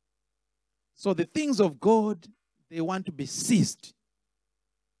 So the things of God, they want to be seized.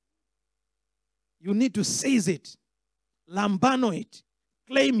 You need to seize it, lambano it,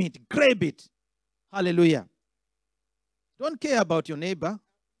 claim it, grab it. Hallelujah. Don't care about your neighbor.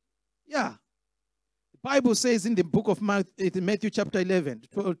 Yeah. The Bible says in the book of Matthew chapter 11,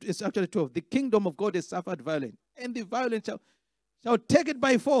 12, it's actually 12, the kingdom of God has suffered violence, and the violent shall take it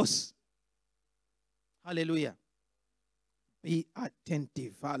by force. Hallelujah. Be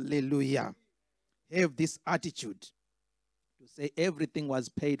attentive. Hallelujah. Have this attitude to say everything was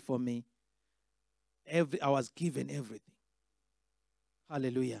paid for me. I was given everything.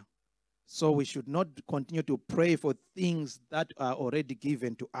 Hallelujah. So we should not continue to pray for things that are already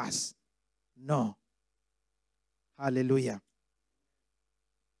given to us. No. Hallelujah.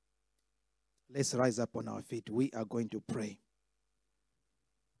 Let's rise up on our feet. We are going to pray.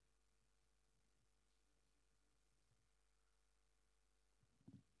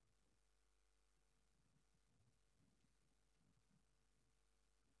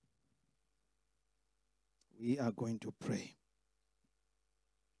 We are going to pray.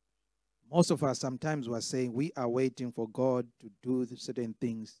 Most of us sometimes were saying we are waiting for God to do certain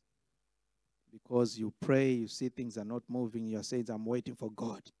things. Because you pray, you see things are not moving, you are saying, I'm waiting for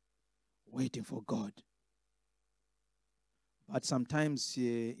God. Waiting for God. But sometimes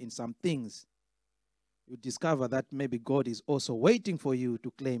in some things, you discover that maybe God is also waiting for you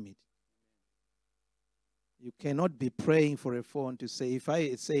to claim it. You cannot be praying for a phone to say, if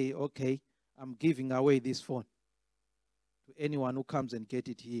I say, okay, I'm giving away this phone to anyone who comes and get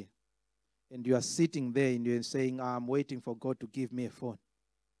it here. And you are sitting there and you're saying, I'm waiting for God to give me a phone.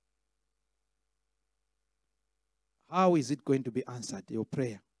 How is it going to be answered, your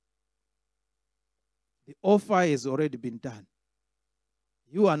prayer? The offer has already been done.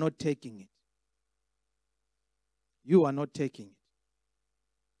 You are not taking it. You are not taking it.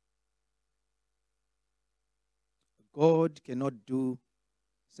 God cannot do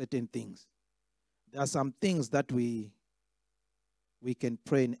certain things. There are some things that we can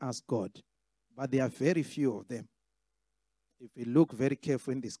pray and ask God, but there are very few of them. If we look very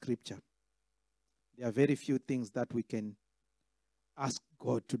carefully in the scripture, there are very few things that we can ask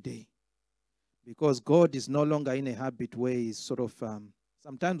God today. Because God is no longer in a habit where he's sort of,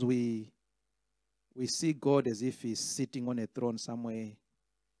 sometimes we see God as if he's sitting on a throne somewhere in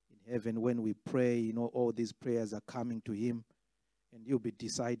heaven. When we pray, all these prayers are coming to him. And you'll be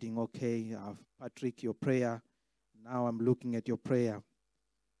deciding, okay, Patrick, your prayer, now I'm looking at your prayer.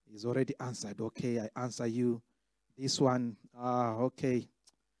 He's already answered. Okay, I answer you. This one, okay,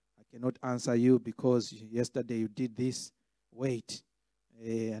 I cannot answer you because yesterday you did this. Wait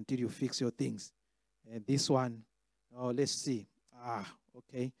until you fix your things. And this one, let's see.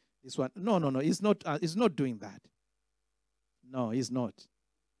 Okay, this one. No, he's not doing that. No, he's not.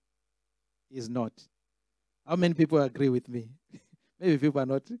 He's not. How many people agree with me? Maybe people are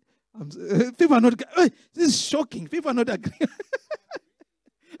not. People are not. This is shocking. People are not agreeing.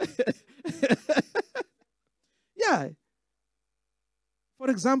 Yeah. For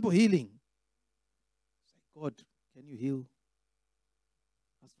example, healing. God, can you heal?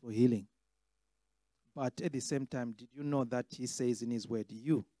 Ask for healing. But at the same time, did you know that he says in his word,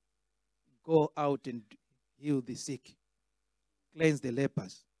 you go out and heal the sick, cleanse the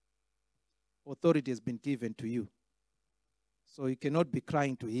lepers. Authority has been given to you. So you cannot be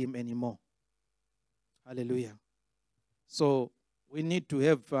crying to him anymore. Hallelujah. So we need to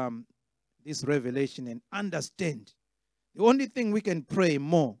have this revelation and understand. The only thing we can pray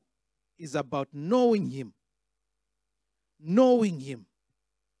more is about knowing him. Knowing him.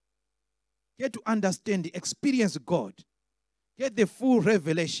 Get to understand, experience God. Get the full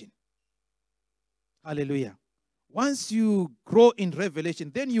revelation. Hallelujah. Once you grow in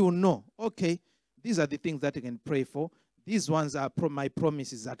revelation, then you will know, okay, these are the things that I can pray for. These ones are my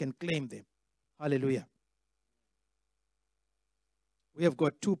promises. I can claim them. Hallelujah. We have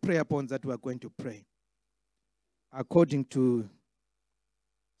got 2 prayer points that we are going to pray.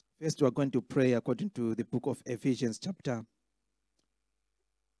 First we are going to pray according to the book of Ephesians chapter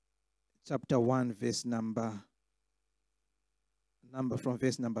 1, verse from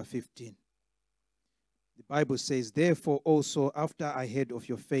verse number 15. The Bible says, therefore also after I heard of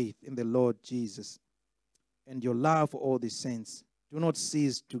your faith in the Lord Jesus and your love for all the saints, do not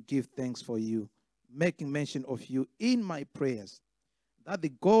cease to give thanks for you, making mention of you in my prayers, that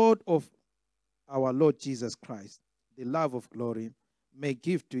the God of our Lord Jesus Christ, the love of glory, may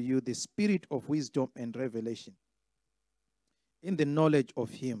give to you the spirit of wisdom and revelation in the knowledge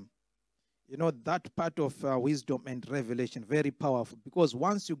of him. You know, that part of wisdom and revelation, very powerful, because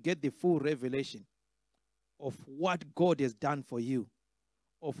once you get the full revelation of what God has done for you,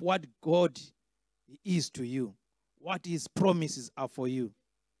 of what God is to you, what his promises are for you,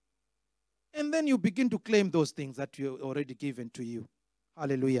 and then you begin to claim those things that you already given to you.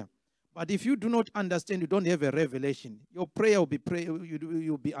 Hallelujah. But if you do not understand, you don't have a revelation, your prayer will be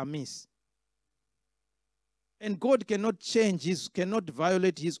you'll be amiss. And God cannot cannot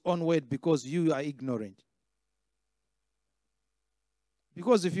violate his own word because you are ignorant.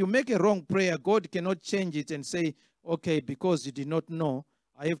 Because if you make a wrong prayer, God cannot change it and say, okay, because you did not know,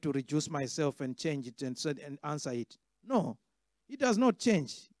 I have to reduce myself and change it and answer it. No, he does not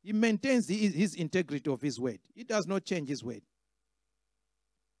change. He maintains his integrity of his word. He does not change his word.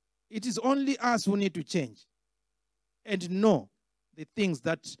 It is only us who need to change and know the things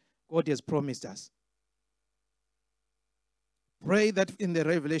that God has promised us. Pray that in the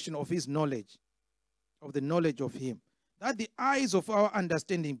revelation of his knowledge, of the knowledge of him, that the eyes of our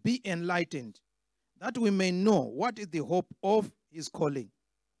understanding be enlightened, that we may know what is the hope of his calling,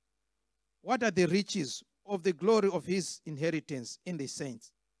 what are the riches of the glory of his inheritance in the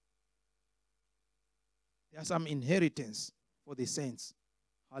saints. There are some inheritance for the saints.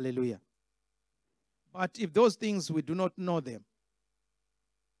 Hallelujah. But if those things we do not know them,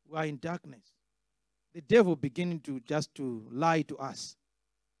 we are in darkness. The devil beginning to lie to us.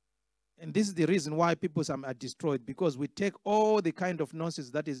 And this is the reason why people are destroyed, because we take all the kind of nonsense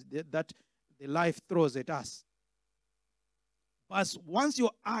that the life throws at us. But once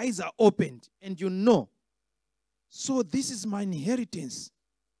your eyes are opened and you know, so this is my inheritance.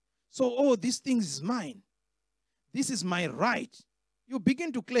 So, this thing is mine. This is my right. You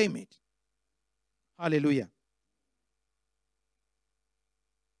begin to claim it. Hallelujah.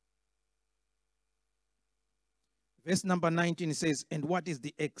 Verse number 19 says, and what is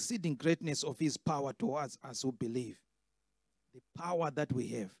the exceeding greatness of his power towards us who believe? The power that we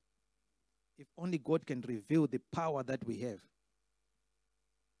have. If only God can reveal the power that we have.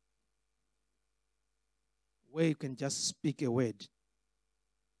 Where you can just speak a word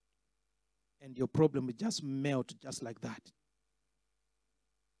and your problem will just melt just like that.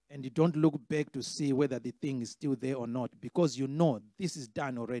 And you don't look back to see whether the thing is still there or not, because you know this is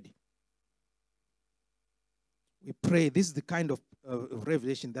done already. We pray. This is the kind of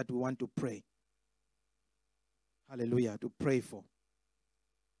revelation that we want to pray. Hallelujah. To pray for.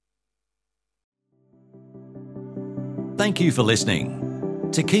 Thank you for listening.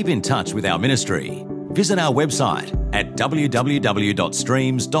 To keep in touch with our ministry, visit our website at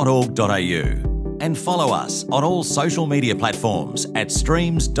www.streams.org.au and follow us on all social media platforms at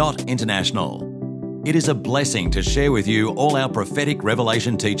streams.international. It is a blessing to share with you all our prophetic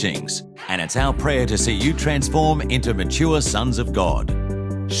revelation teachings, and it's our prayer to see you transform into mature sons of God.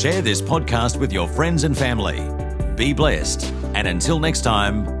 Share this podcast with your friends and family. Be blessed, and until next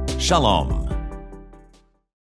time, Shalom.